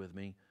that word with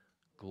me,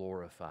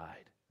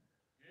 glorified.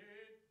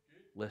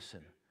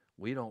 Listen,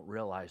 we don't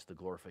realize the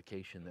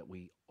glorification that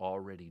we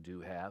already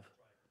do have,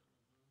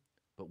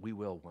 but we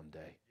will one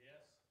day.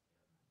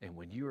 And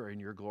when you are in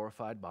your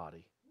glorified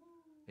body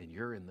and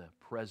you're in the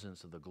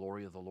presence of the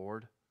glory of the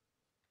Lord,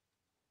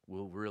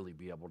 we'll really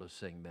be able to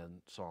sing that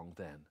song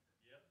then.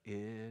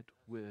 It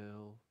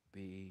will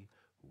be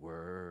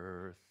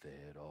worth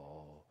it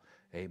all.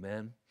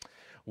 Amen.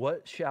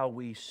 What shall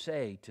we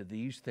say to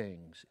these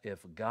things?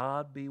 If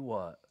God be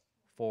what?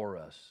 For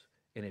us.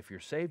 And if you're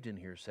saved in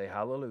here, say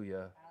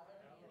hallelujah.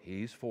 Hallelujah.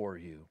 He's for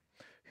you.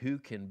 Who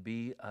can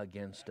be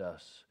against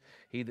us?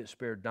 He that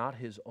spared not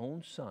His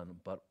own Son,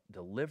 but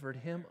delivered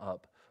Him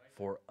up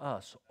for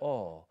us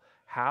all,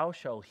 how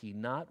shall he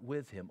not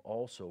with him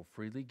also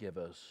freely give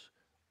us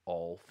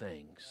all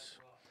things?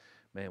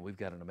 Man, we've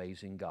got an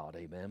amazing God,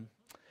 amen?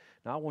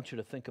 Now I want you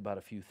to think about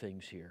a few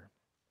things here.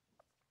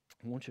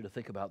 I want you to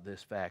think about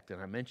this fact,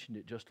 and I mentioned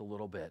it just a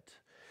little bit.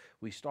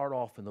 We start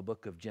off in the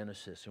book of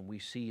Genesis, and we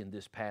see in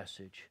this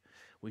passage,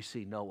 we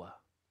see Noah.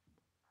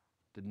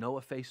 Did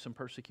Noah face some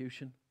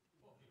persecution?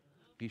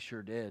 He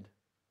sure did.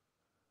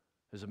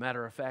 As a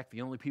matter of fact,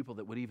 the only people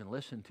that would even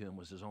listen to him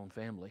was his own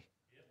family.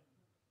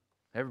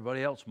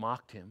 Everybody else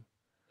mocked him.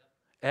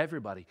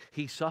 Everybody.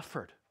 He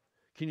suffered.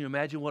 Can you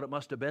imagine what it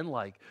must have been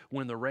like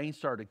when the rain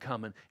started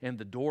coming and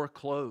the door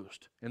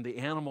closed and the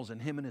animals and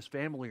him and his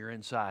family are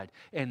inside?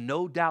 And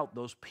no doubt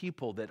those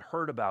people that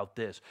heard about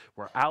this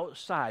were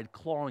outside,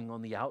 clawing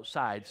on the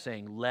outside,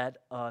 saying, "Let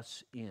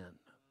us in."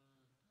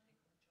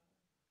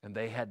 And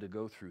they had to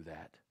go through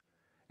that.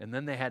 And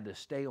then they had to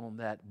stay on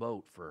that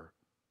boat for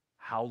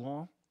how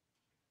long?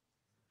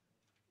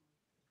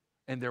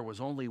 And there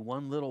was only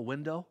one little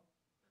window?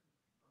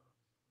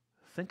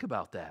 Think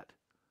about that.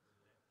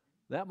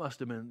 That must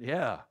have been,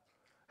 yeah.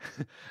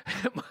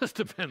 It must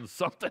have been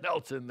something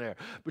else in there.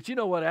 But you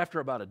know what? After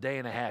about a day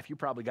and a half, you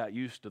probably got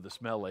used to the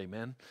smell,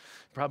 amen?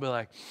 Probably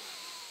like,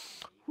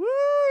 woo,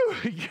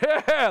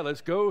 yeah,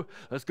 let's go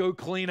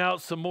clean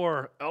out some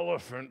more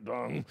elephant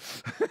dung.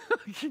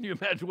 Can you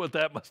imagine what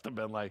that must have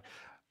been like?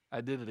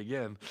 I did it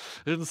again.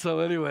 And so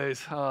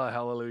anyways,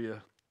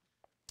 hallelujah.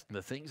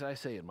 The things I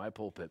say in my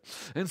pulpit.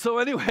 And so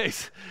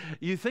anyways,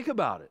 you think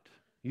about it.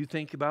 You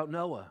think about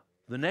Noah.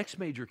 The next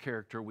major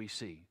character we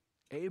see,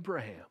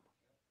 Abraham.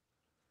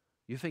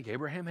 You think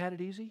Abraham had it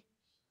easy?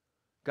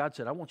 God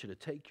said, I want you to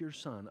take your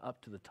son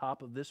up to the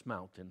top of this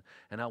mountain,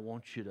 and I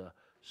want you to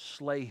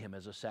slay him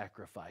as a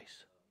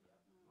sacrifice.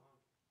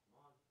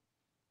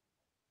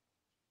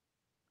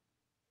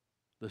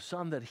 The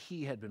son that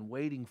he had been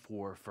waiting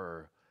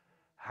for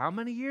how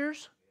many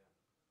years?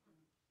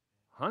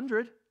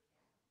 100.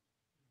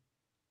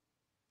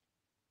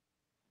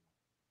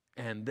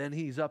 And then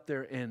he's up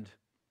there, and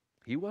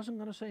he wasn't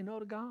going to say no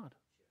to God.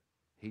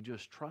 He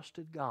just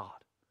trusted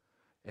God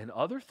and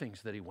other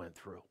things that he went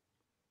through.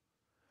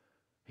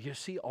 You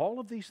see, all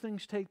of these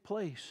things take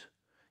place.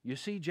 You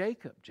see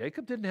Jacob.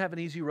 Jacob didn't have an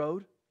easy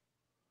road.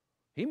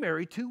 He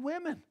married 2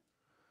 women.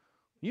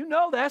 You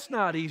know that's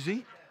not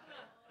easy.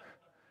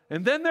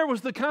 And then there was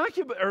the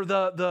concubine, or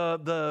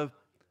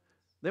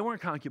they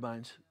weren't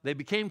concubines. They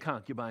became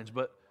concubines,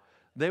 but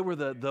they were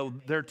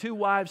their 2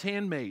 wives'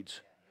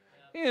 handmaids.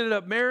 He ended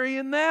up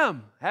marrying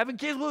them, having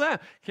kids with them.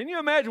 Can you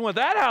imagine what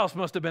that house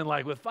must have been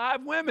like with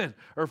 5 women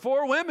or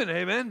 4 women?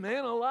 Amen.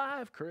 Man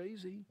alive.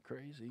 Crazy,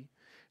 crazy.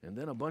 And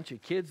then a bunch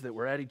of kids that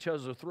were at each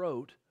other's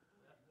throat.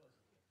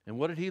 And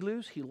what did he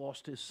lose? He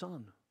lost his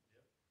son.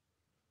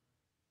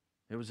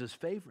 It was his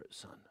favorite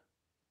son.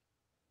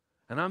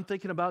 And I'm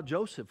thinking about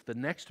Joseph, the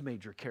next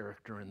major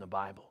character in the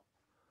Bible.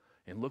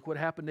 And look what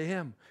happened to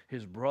him.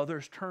 His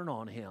brothers turn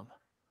on him.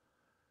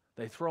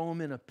 They throw him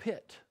in a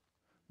pit.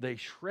 They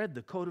shred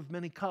the coat of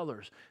many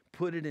colors,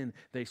 put it in,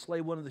 they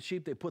slay one of the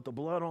sheep, they put the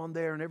blood on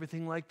there and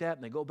everything like that,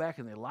 and they go back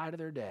and they lie to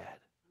their dad.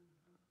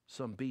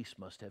 Some beast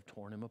must have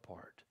torn him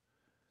apart.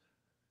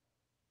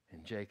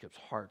 And Jacob's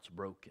heart's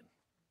broken.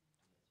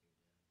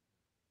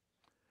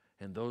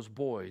 And those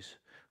boys,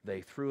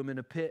 they threw him in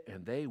a pit,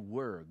 and they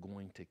were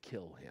going to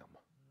kill him.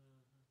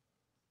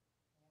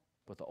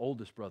 But the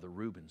oldest brother,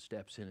 Reuben,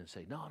 steps in and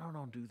says, no,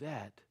 don't do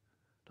that.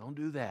 Don't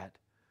do that.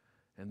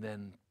 And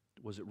then,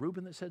 was it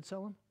Reuben that said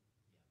sell him?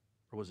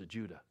 Or was it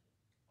Judah?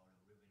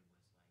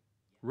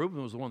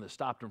 Reuben was the one that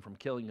stopped him from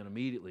killing him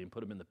immediately and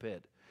put him in the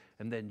pit.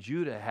 And then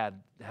Judah had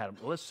him,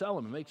 let's sell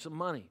him and make some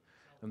money.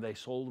 And they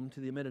sold him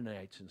to the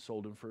Midianites and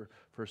sold him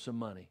for some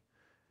money.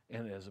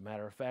 And as a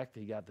matter of fact,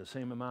 he got the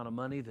same amount of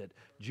money that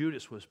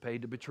Judas was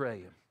paid to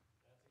betray him.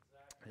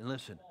 And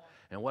listen,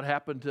 and what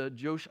happened to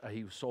Joshua?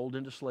 He was sold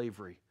into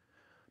slavery.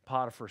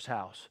 Potiphar's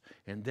house.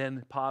 And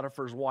then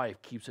Potiphar's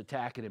wife keeps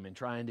attacking him and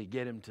trying to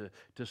get him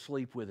to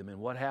sleep with him. And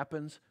what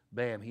happens?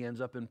 Bam, he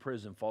ends up in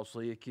prison,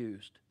 falsely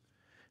accused.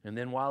 And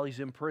then while he's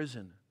in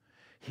prison,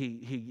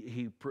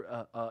 he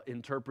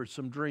interprets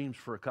some dreams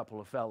for a couple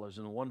of fellas.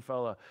 And one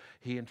fella,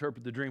 he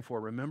interpreted the dream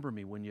for, remember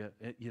me when you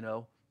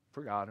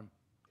forgot him.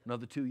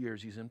 Another 2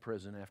 years he's in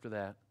prison after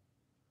that.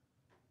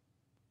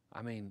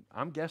 I mean,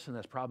 I'm guessing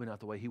that's probably not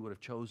the way he would have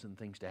chosen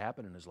things to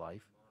happen in his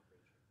life.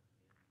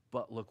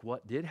 But look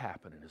what did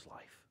happen in his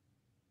life.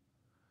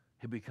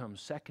 He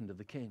becomes second to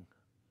the king.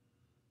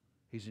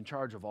 He's in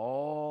charge of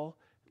all.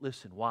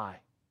 Listen, why?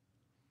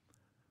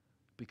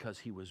 Because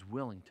he was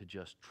willing to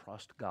just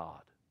trust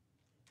God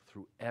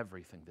through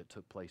everything that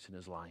took place in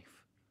his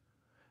life.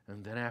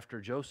 And then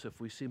after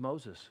Joseph, we see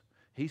Moses.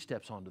 He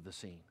steps onto the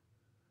scene.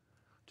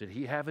 Did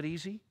he have it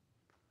easy?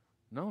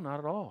 No, not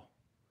at all.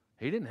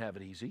 He didn't have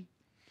it easy.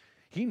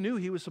 He knew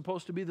he was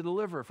supposed to be the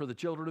deliverer for the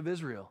children of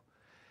Israel.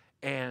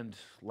 And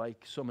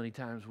like so many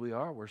times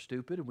we're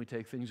stupid and we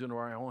take things into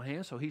our own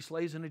hands. So he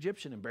slays an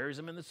Egyptian and buries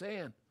him in the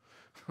sand.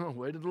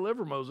 Way to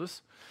deliver,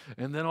 Moses.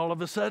 And then all of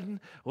a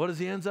sudden, what does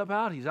he ends up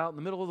out? He's out in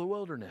the middle of the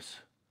wilderness,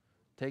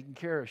 taking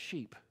care of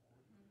sheep.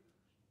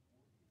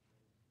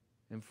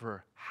 And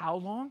for how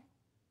long?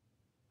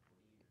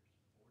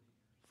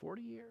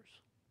 40 years.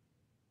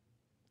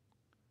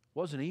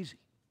 Wasn't easy.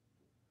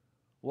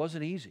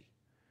 Wasn't easy.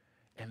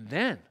 And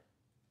then,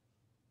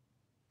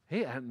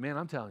 hey, man,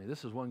 I'm telling you,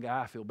 this is one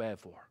guy I feel bad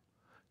for.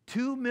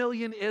 2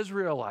 million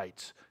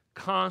Israelites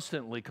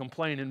constantly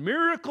complaining.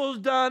 Miracles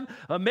done,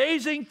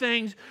 amazing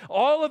things.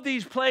 All of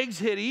these plagues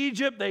hit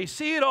Egypt. They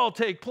see it all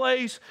take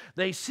place.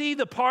 They see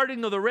the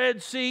parting of the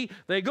Red Sea.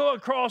 They go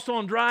across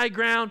on dry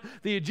ground.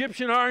 The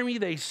Egyptian army,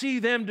 they see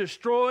them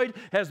destroyed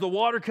as the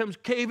water comes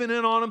caving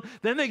in on them.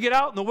 Then they get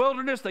out in the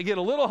wilderness. They get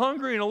a little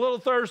hungry and a little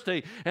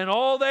thirsty. And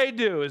all they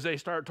do is they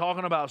start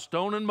talking about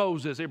stoning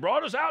Moses. They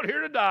brought us out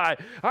here to die.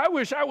 I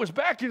wish I was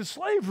back in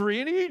slavery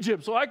in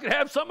Egypt so I could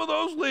have some of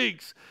those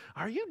leeks.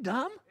 Are you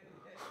dumb?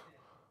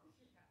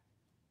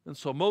 And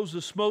so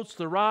Moses smotes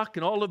the rock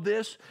and all of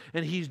this,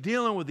 and he's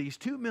dealing with these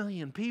 2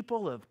 million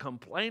people of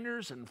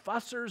complainers and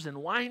fussers and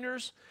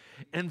whiners.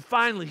 And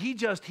finally, he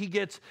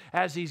gets,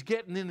 as he's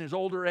getting in his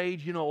older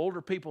age,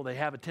 older people, they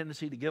have a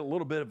tendency to get a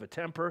little bit of a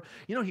temper.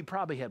 He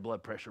probably had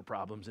blood pressure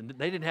problems, and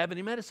they didn't have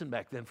any medicine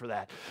back then for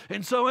that.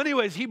 And so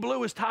anyways, he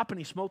blew his top and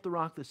he smote the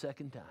rock the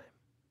second time.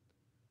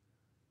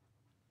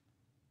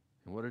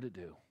 And what did it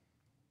do?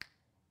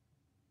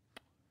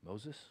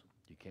 Moses,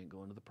 you can't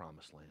go into the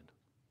promised land.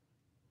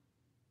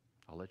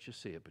 I'll let you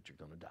see it, but you're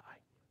going to die.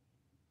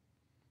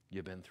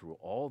 You've been through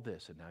all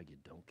this, and now you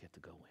don't get to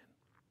go in.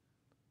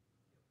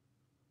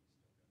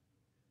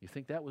 You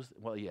think that was,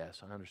 well,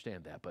 yes, I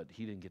understand that, but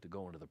he didn't get to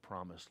go into the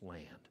promised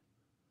land.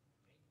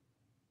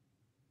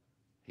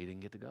 He didn't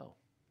get to go.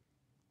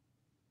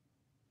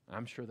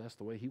 I'm sure that's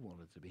the way he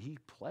wanted it to be. He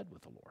pled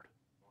with the Lord.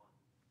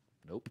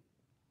 Nope.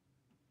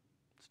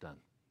 It's done.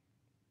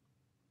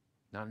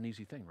 Not an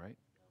easy thing, right?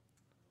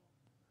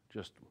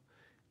 Just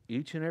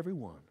each and every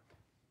one.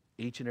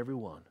 Each and every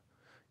one.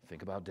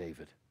 Think about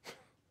David.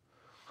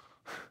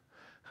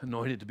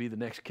 Anointed to be the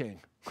next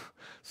king.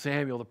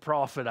 Samuel the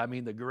prophet,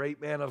 the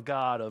great man of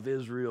God of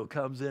Israel,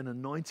 comes in,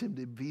 anoints him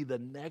to be the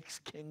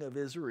next king of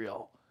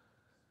Israel.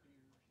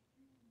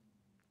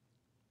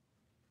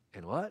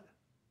 And what?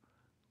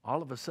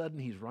 All of a sudden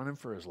he's running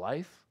for his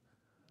life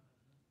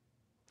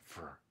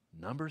for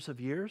numbers of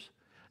years.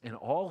 And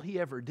all he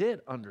ever did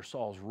under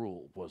Saul's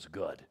rule was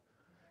good.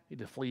 He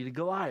defeated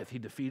Goliath. He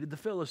defeated the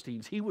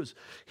Philistines. He was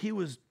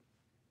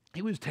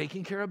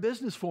taking care of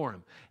business for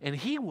him. And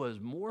he was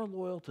more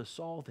loyal to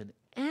Saul than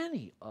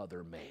any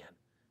other man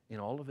in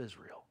all of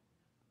Israel.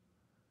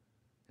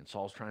 And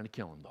Saul's trying to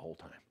kill him the whole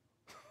time.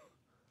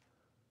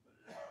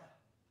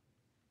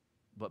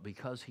 But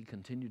because he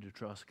continued to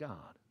trust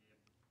God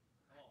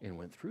and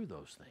went through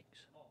those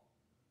things.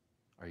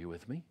 Are you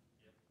with me?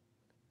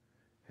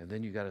 And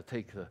then you got to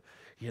take the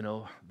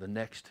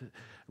next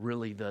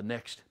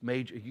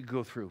major, you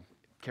go through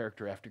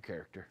character after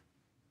character.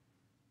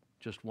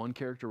 Just one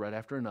character right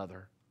after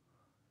another.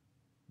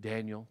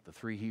 Daniel, the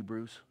 3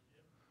 Hebrews.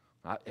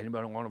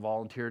 Anybody want to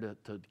volunteer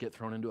to get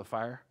thrown into a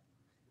fire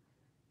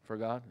for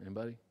God?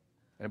 Anybody?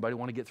 Anybody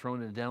want to get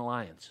thrown in a den of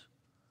lions?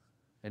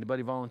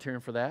 Anybody volunteering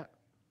for that?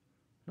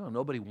 No,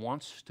 nobody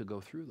wants to go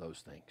through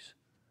those things.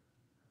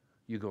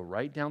 You go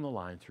right down the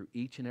line through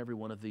each and every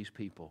one of these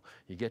people.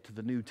 You get to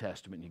the New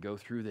Testament and you go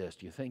through this.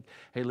 Do you think,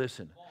 hey,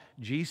 listen,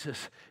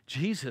 Jesus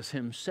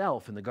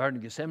himself in the Garden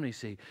of Gethsemane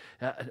said,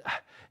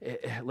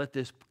 let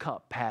this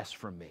cup pass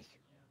from me.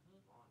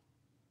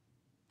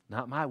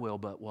 Not my will,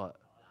 but what?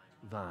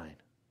 Thine.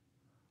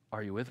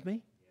 Are you with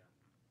me?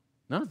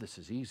 None of this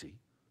is easy.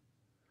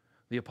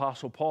 The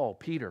Apostle Paul,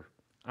 Peter,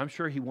 I'm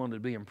sure he wanted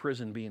to be in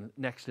prison, being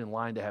next in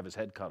line to have his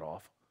head cut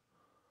off.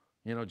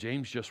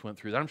 James just went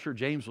through that. I'm sure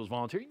James was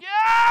volunteering.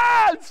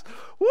 Yes!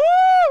 Woo!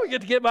 We get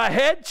to get my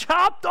head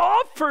chopped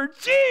off for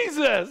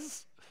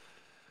Jesus.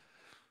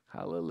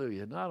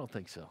 Hallelujah. No, I don't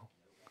think so.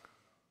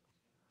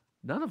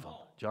 None of them.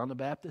 John the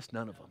Baptist,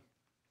 none of them.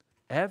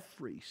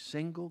 Every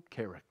single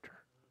character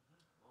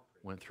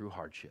went through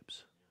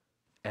hardships.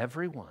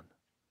 Every one.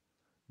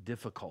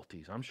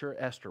 Difficulties. I'm sure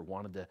Esther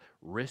wanted to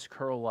risk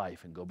her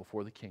life and go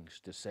before the kings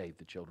to save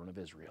the children of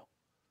Israel.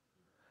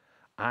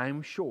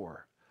 I'm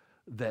sure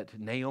that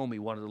Naomi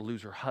wanted to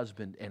lose her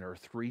husband and her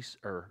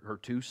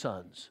 2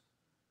 sons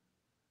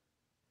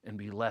and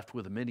be left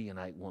with a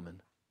Midianite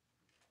woman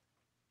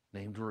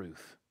named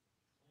Ruth.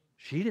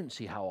 She didn't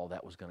see how all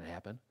that was going to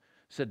happen.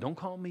 Said, don't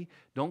call me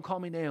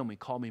Naomi,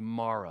 call me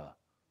Mara,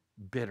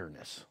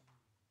 bitterness.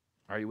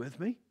 Are you with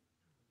me?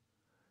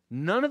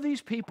 None of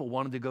these people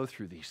wanted to go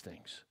through these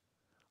things.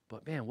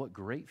 But man, what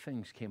great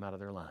things came out of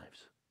their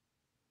lives.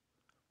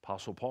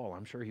 Apostle Paul,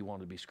 I'm sure he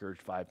wanted to be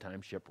scourged 5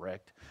 times,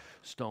 shipwrecked,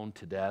 stoned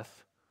to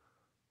death.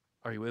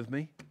 Are you with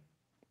me?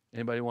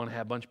 Anybody want to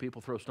have a bunch of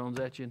people throw stones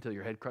at you until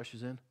your head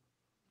crushes in?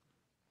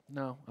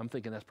 No, I'm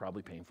thinking that's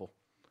probably painful.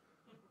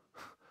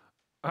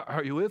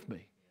 Are you with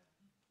me?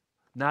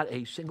 Not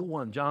a single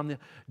one. John,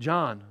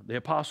 the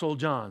Apostle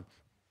John,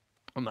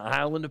 on the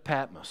island of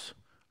Patmos.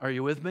 Are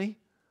you with me?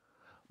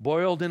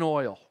 Boiled in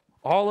oil.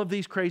 All of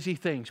these crazy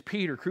things.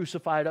 Peter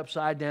crucified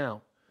upside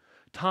down.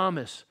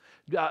 Thomas,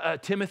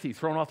 Timothy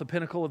thrown off the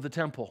pinnacle of the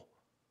temple.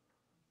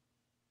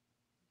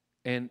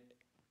 And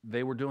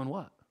they were doing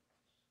what?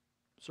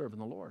 Serving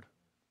the Lord.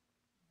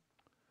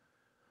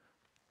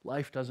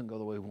 Life doesn't go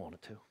the way we want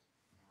it to.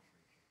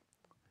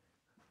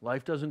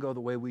 Life doesn't go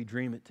the way we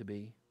dream it to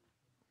be.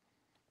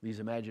 These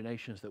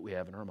imaginations that we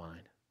have in our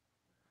mind.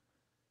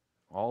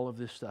 All of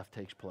this stuff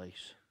takes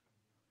place.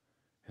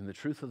 And the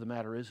truth of the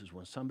matter is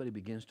when somebody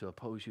begins to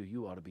oppose you,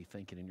 you ought to be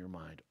thinking in your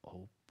mind,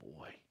 oh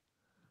boy.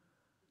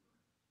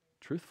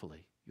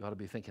 Truthfully, you ought to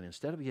be thinking,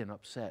 instead of getting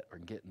upset or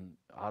getting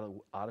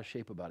out of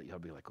shape about it, you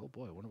ought to be like, oh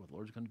boy, I wonder what the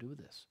Lord's going to do with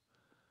this.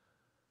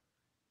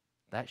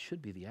 That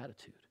should be the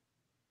attitude.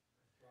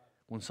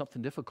 When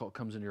something difficult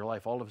comes into your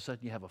life, all of a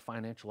sudden you have a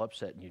financial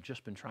upset and you've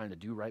just been trying to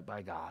do right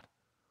by God.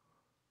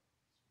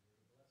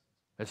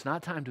 It's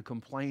not time to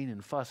complain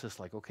and fuss. It's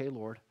like, okay,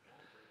 Lord,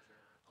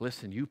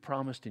 listen, you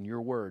promised in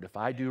your word, if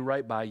I do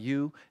right by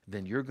you,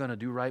 then you're going to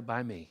do right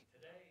by me.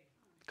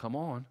 Come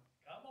on.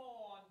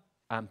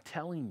 I'm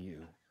telling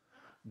you,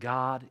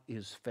 God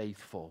is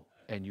faithful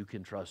and you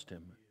can trust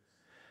him.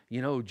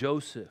 You know,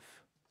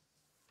 Joseph,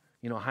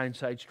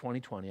 hindsight's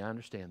 20/20. I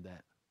understand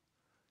that.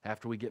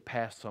 After we get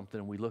past something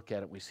and we look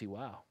at it, we see,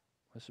 wow,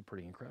 this is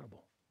pretty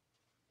incredible.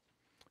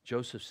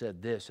 Joseph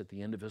said this at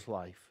the end of his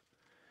life.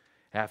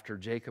 After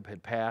Jacob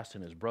had passed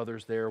and his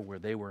brothers there, where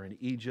they were in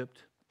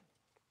Egypt,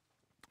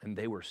 and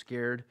they were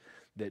scared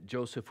that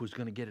Joseph was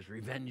going to get his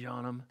revenge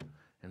on them,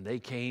 and they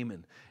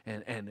came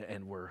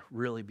and were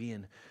really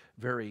being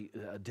very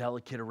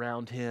delicate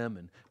around him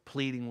and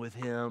pleading with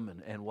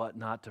him and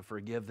whatnot to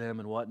forgive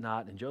them and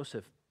whatnot. And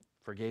Joseph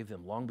forgave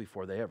them long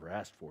before they ever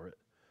asked for it.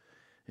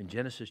 In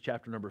Genesis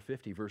chapter number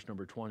 50, verse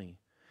number 20,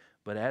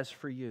 but as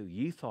for you,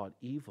 ye thought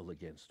evil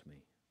against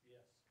me,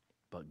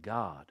 but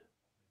God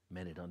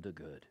meant it unto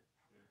good,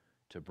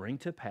 to bring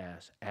to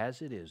pass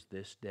as it is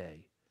this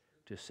day,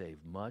 to save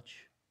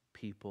much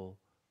people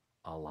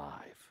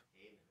alive.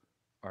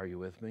 Are you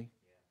with me?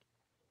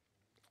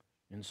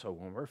 And so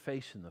when we're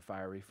facing the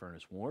fiery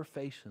furnace, when we're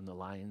facing the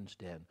lion's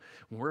den,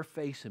 when we're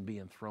facing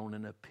being thrown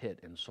in a pit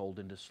and sold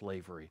into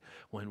slavery,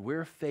 when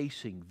we're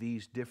facing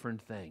these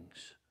different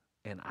things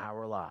in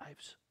our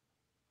lives,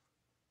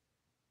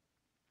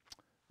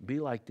 be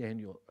like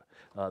Daniel,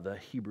 the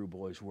Hebrew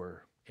boys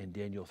were in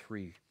Daniel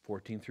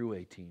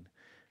 3:14-18.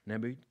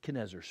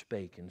 Nebuchadnezzar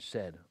spake and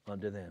said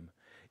unto them,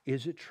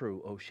 is it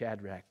true, O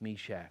Shadrach,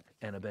 Meshach,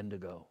 and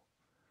Abednego?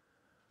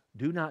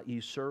 Do not ye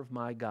serve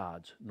my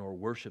gods, nor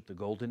worship the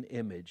golden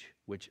image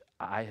which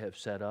I have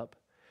set up?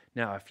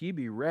 Now if ye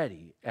be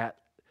ready, at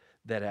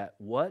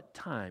what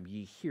time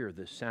ye hear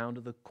the sound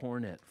of the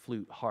cornet,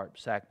 flute, harp,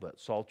 sackbut,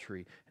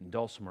 psaltery, and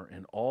dulcimer,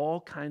 and all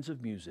kinds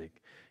of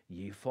music,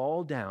 ye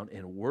fall down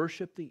and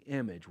worship the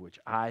image which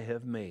I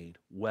have made,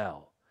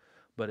 well.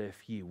 But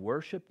if ye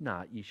worship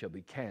not, ye shall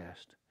be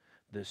cast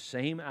the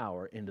same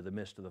hour into the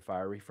midst of the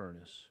fiery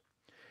furnace.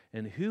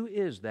 And who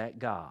is that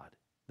God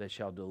that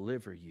shall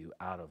deliver you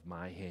out of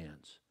my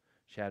hands?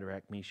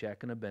 Shadrach, Meshach,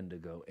 and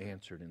Abednego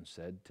answered and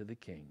said to the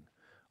king,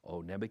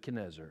 O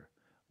Nebuchadnezzar,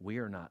 we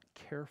are not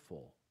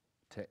careful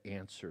to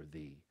answer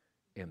thee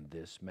in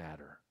this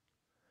matter.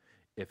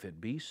 If it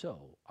be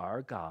so,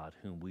 our God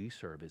whom we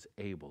serve is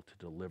able to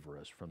deliver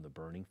us from the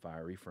burning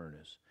fiery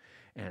furnace,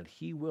 and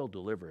he will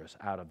deliver us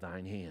out of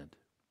thine hand.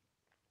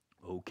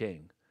 O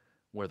king,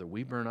 whether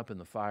we burn up in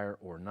the fire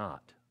or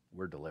not,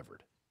 we're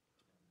delivered.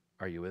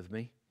 Are you with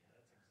me?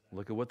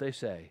 Look at what they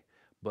say.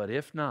 But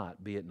if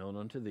not, be it known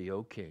unto thee,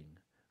 O king,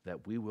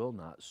 that we will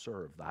not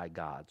serve thy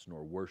gods,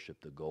 nor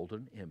worship the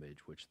golden image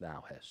which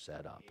thou hast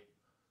set up.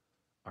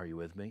 Are you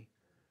with me?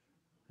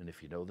 And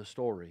if you know the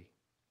story,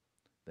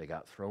 they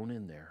got thrown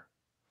in there.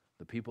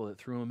 The people that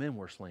threw them in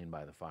were slain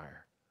by the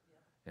fire.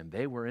 And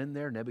they were in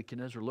there.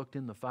 Nebuchadnezzar looked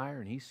in the fire,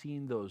 and he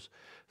seen those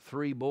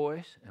three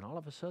boys, and all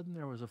of a sudden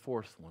there was a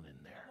fourth one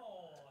in there.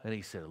 And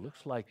he said, it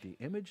looks like the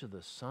image of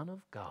the Son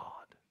of God.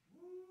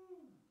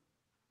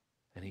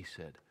 And he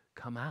said,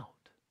 come out.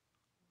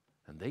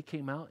 And they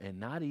came out, and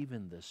not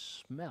even the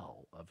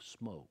smell of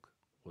smoke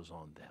was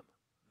on them,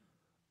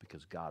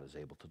 because God is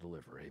able to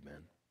deliver.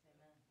 Amen.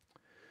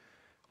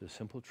 The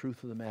simple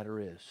truth of the matter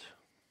is,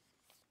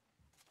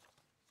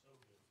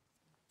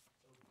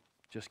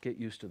 just get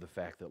used to the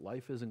fact that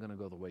life isn't going to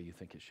go the way you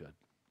think it should.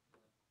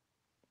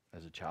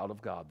 As a child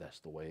of God,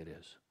 that's the way it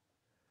is.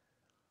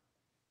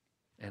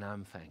 And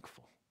I'm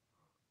thankful,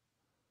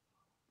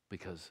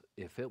 because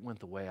if it went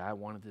the way I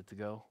wanted it to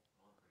go,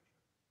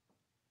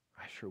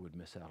 I sure would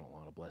miss out on a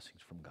lot of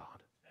blessings from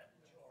God.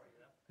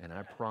 And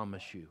I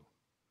promise you,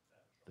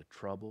 the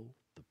trouble,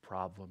 the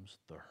problems,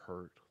 the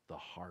hurt, the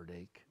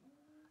heartache,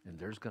 and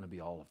there's going to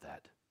be all of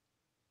that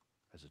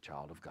as a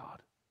child of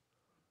God.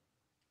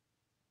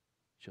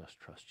 Just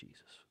trust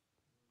Jesus,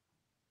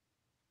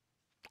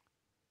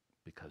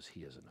 because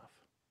he is enough.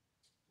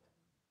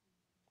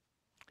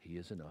 He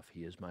is enough.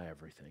 He is my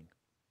everything.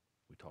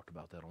 We talked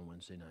about that on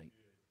Wednesday night.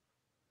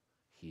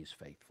 He's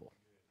faithful.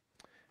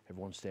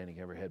 Everyone standing,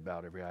 every head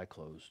bowed, every eye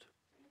closed.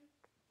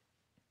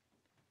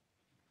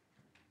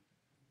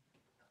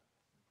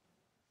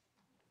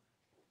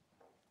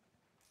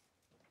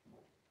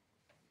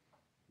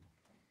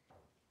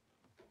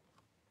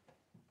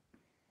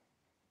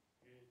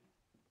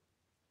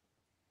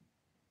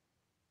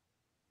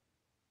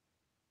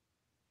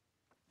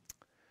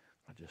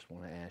 just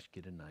want to ask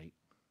you tonight,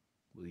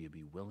 will you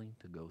be willing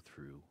to go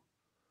through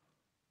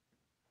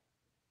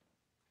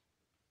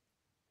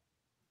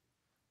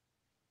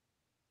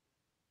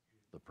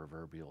the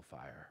proverbial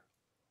fire?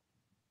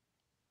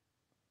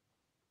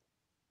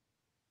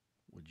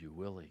 Would you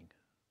willing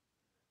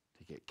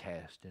to get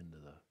cast into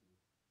the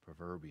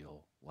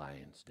proverbial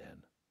lion's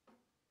den?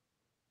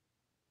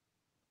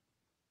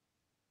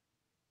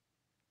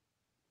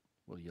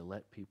 Will you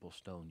let people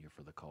stone you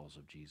for the cause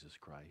of Jesus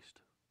Christ?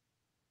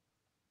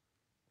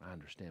 I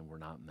understand we're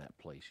not in that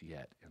place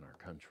yet in our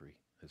country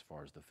as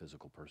far as the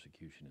physical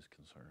persecution is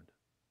concerned.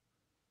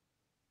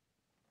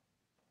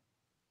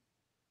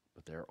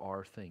 But there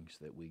are things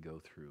that we go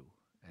through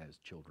as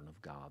children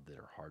of God that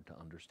are hard to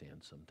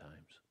understand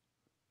sometimes.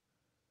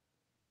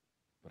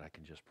 But I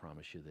can just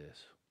promise you this.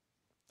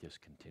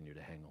 Just continue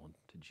to hang on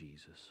to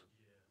Jesus.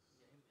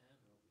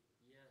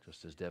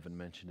 Just as Devin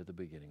mentioned at the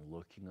beginning,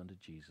 looking unto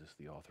Jesus,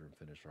 the author and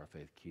finisher of our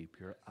faith. Keep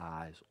your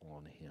eyes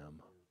on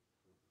him.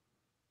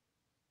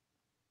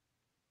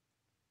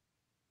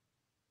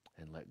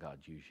 And let God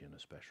use you in a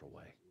special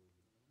way.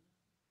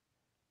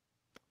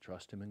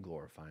 Trust him and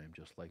glorify him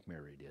just like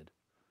Mary did,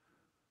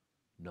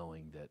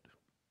 knowing that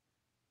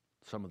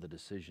some of the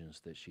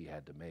decisions that she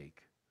had to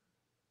make,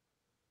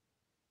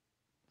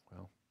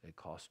 well, it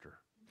cost her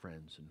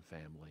friends and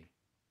family,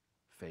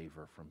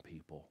 favor from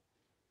people.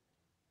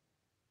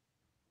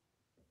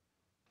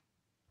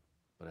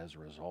 But as a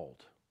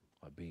result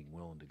of being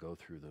willing to go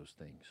through those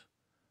things,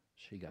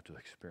 she got to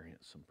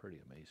experience some pretty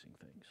amazing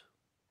things.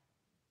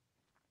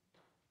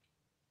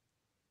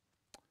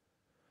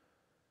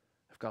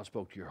 If God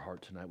spoke to your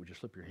heart tonight, would you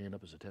slip your hand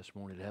up as a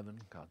testimony to heaven?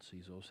 God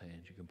sees those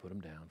hands. You can put them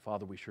down.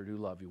 Father, we sure do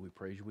love you. We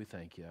praise you. We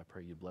thank you. I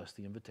pray you bless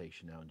the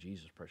invitation now. In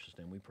Jesus' precious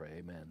name we pray.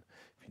 Amen.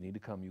 If you need to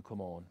come, you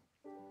come on.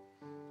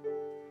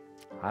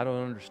 I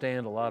don't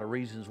understand a lot of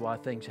reasons why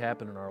things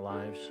happen in our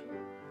lives.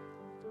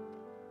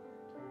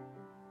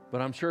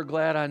 But I'm sure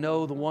glad I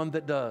know the one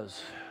that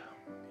does.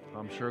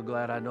 I'm sure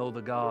glad I know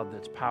the God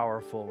that's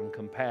powerful and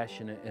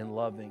compassionate and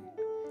loving.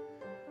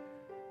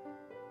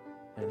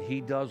 And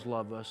he does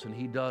love us, and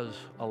he does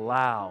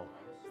allow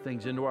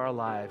things into our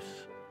lives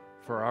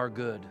for our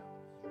good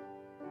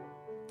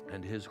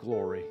and his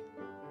glory.